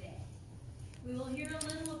accomplish that. We will hear a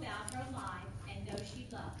little about her life and those she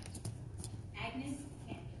loved. Agnes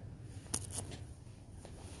Cantor.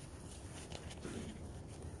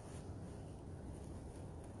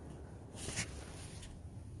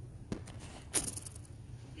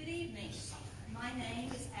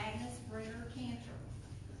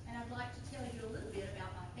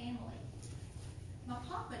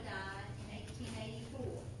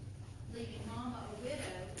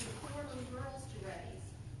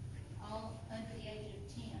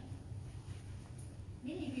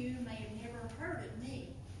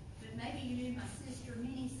 you knew my sister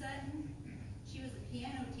Minnie Sutton. She was a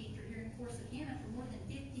piano teacher here in Corsicana for more than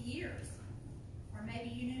 50 years. Or maybe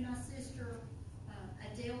you knew my sister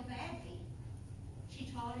Adele Bagby. She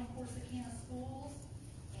taught in Corsicana schools,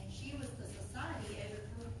 and she was the society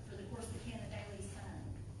editor for the Corsicana Daily Sun.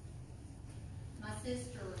 My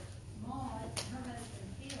sister Maud and her husband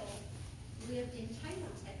Phil lived in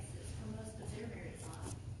Taylor, Texas for most of their married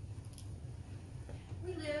life.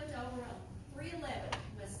 We lived over on 311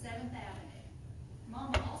 West 7th Avenue.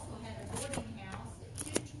 Mama also had a boarding house at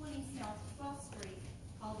 220 South 12th Street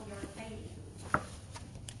called the Arcadia.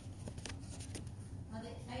 By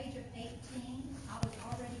the age of 18, I was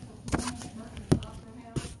already performing at Mercury Opera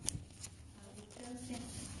House with Joe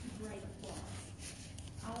Simpson to great applause.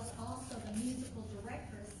 I was also the musical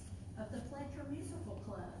directress of the Fletcher Musical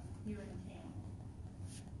Club here in town.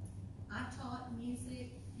 I taught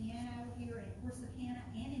music, piano here in Corsicana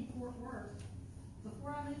and in Fort Worth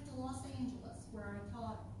before I moved to Los Angeles, where I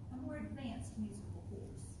taught a more advanced musical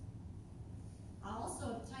course. I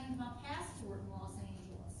also obtained my passport in Los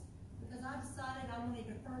Angeles because I decided I wanted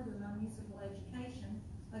to further my musical education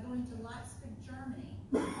by going to Leipzig, Germany,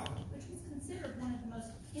 which was considered one of the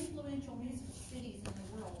most influential musical cities in the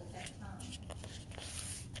world at that time.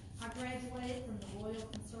 I graduated from the Royal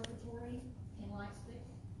Conservatory in Leipzig.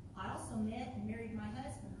 I also met and married my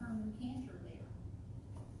husband, Herman Cantor, there.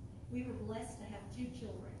 We were blessed to have 2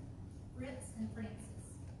 children, Fritz and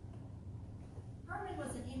Francis. Herman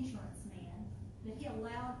was an insurance man, but he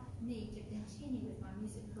allowed me to continue with my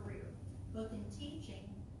music career, both in teaching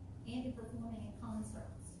and in performing in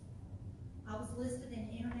concerts. I was listed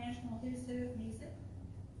in International Who's Who of Music,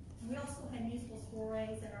 and we also had musical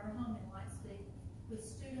soirees at our home in Leipzig with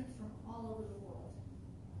students from all over the world.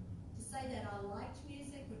 To say that I liked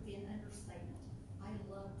music would be an understatement. I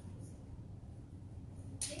loved music.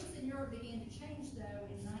 Things in Europe began to change, though,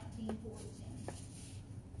 in 1914.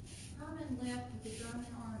 Herman left with the German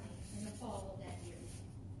army in the fall of that year.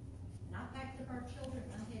 And I packed up our children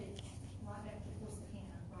and I headed right back to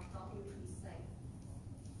Corsicana, where I thought we would be safe.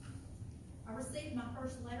 I received my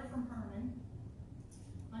first letter from Herman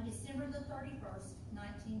on December the 31st,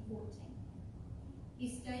 1914. He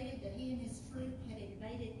stated that he and his troop had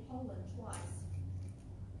invaded Poland twice,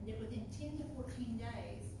 and that within 10 to 14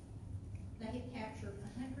 days, they had captured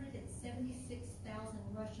 176,000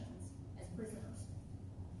 Russians as prisoners.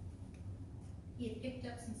 He had picked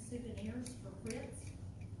up some souvenirs for Fritz,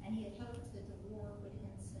 and he had hoped that the war would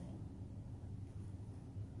end soon.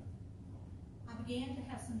 I began to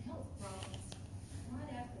have some health problems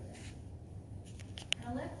right after that. And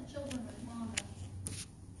I left the children with Mama,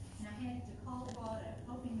 and I headed to Colorado,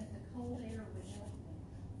 hoping that the cold air would help me.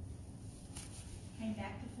 Came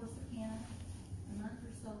back to Corsicana a month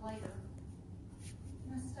or so later,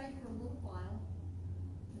 and I stayed for a little while,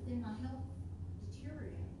 but then my health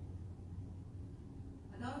deteriorated.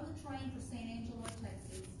 I got on the train for San Angelo,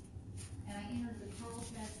 Texas, and I entered the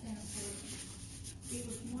Carlsbad Sanatorium. It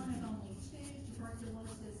was one of only 2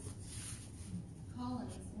 tuberculosis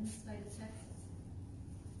colonies in the state of Texas.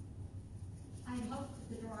 I had hoped that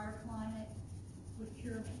the drier climate would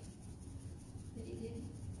cure me, but it didn't.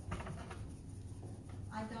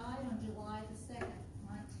 I died on July the 2nd,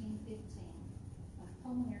 1915, of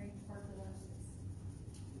pulmonary tuberculosis.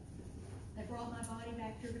 They brought my body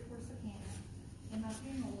back here to Corsicana, and my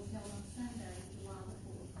funeral was held on Sunday, July the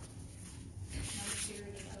 4th. I was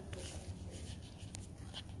buried in Oakwood Cemetery.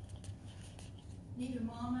 Neither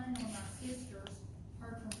Mama nor my sisters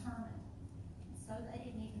heard from Herman, so they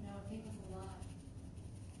didn't even know if he was alive.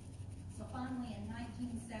 So finally, in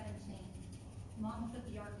 1917, Mama put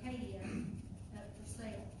the Arcadia up for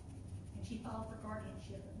sale, and she filed for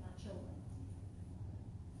guardianship of my children.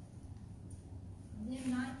 And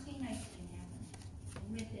then 1918 happened, and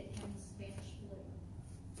with it came the Spanish flu.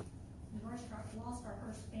 We lost our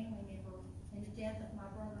first family member in the death of my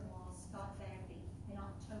brother-in-law, Scott Bagby, in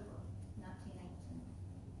October 1918.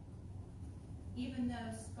 Even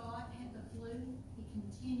though Scott had the flu, he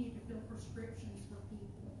continued to fill prescriptions for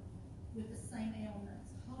people with the same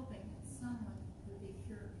ailments, hoping that someone would be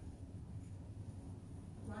cured.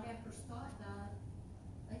 Right after Scott died,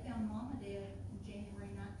 they found Mama dead in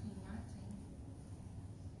January 1919.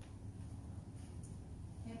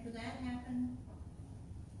 After that happened,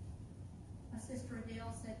 my sister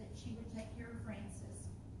Adele said that she would take care of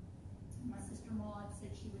Francis, and my sister Maud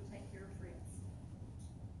said she would take care of Fritz.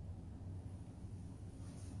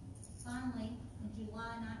 Finally, in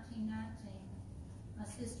July 1919, my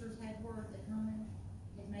sisters had word that Herman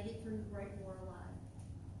had made it through the Great War alive.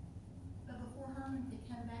 But before Herman could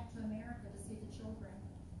come back to America to see the children,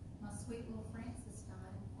 my sweet little Francis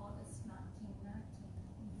died in August 1919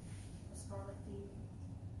 of scarlet fever.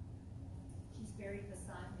 She's buried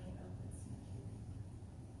beside me in Oakwood Cemetery.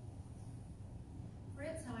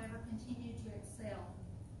 Fritz, however, continued to excel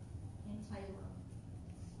in Taylor,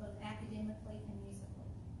 both academically and musically.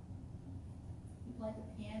 He played the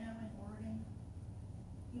piano and organ.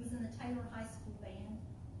 He was in the Taylor High School band,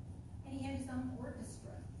 and he had his own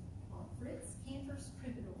orchestra called Fritz Cantor's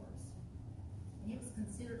Troubadours, and it was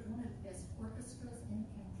considered one of the best orchestras in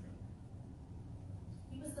the country.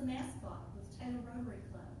 He was the mascot with Taylor Rotary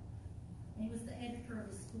Club, and he was the editor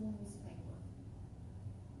of his school newspaper.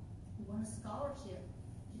 He won a scholarship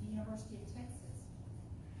to the University of Texas.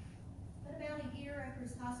 But about a year after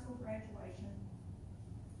his high school graduation,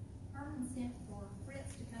 Herman sent for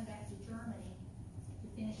Fritz to come back to Germany to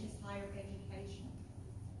finish his higher education.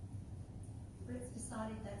 Fritz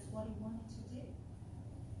decided that's what he wanted to do.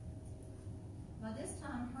 By this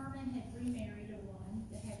time, Herman had remarried a woman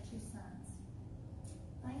that had 2 sons.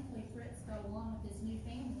 Thankfully, Fritz got along with his new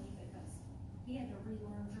family because he had to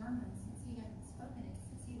relearn German since he hadn't spoken it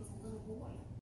since he was a little boy.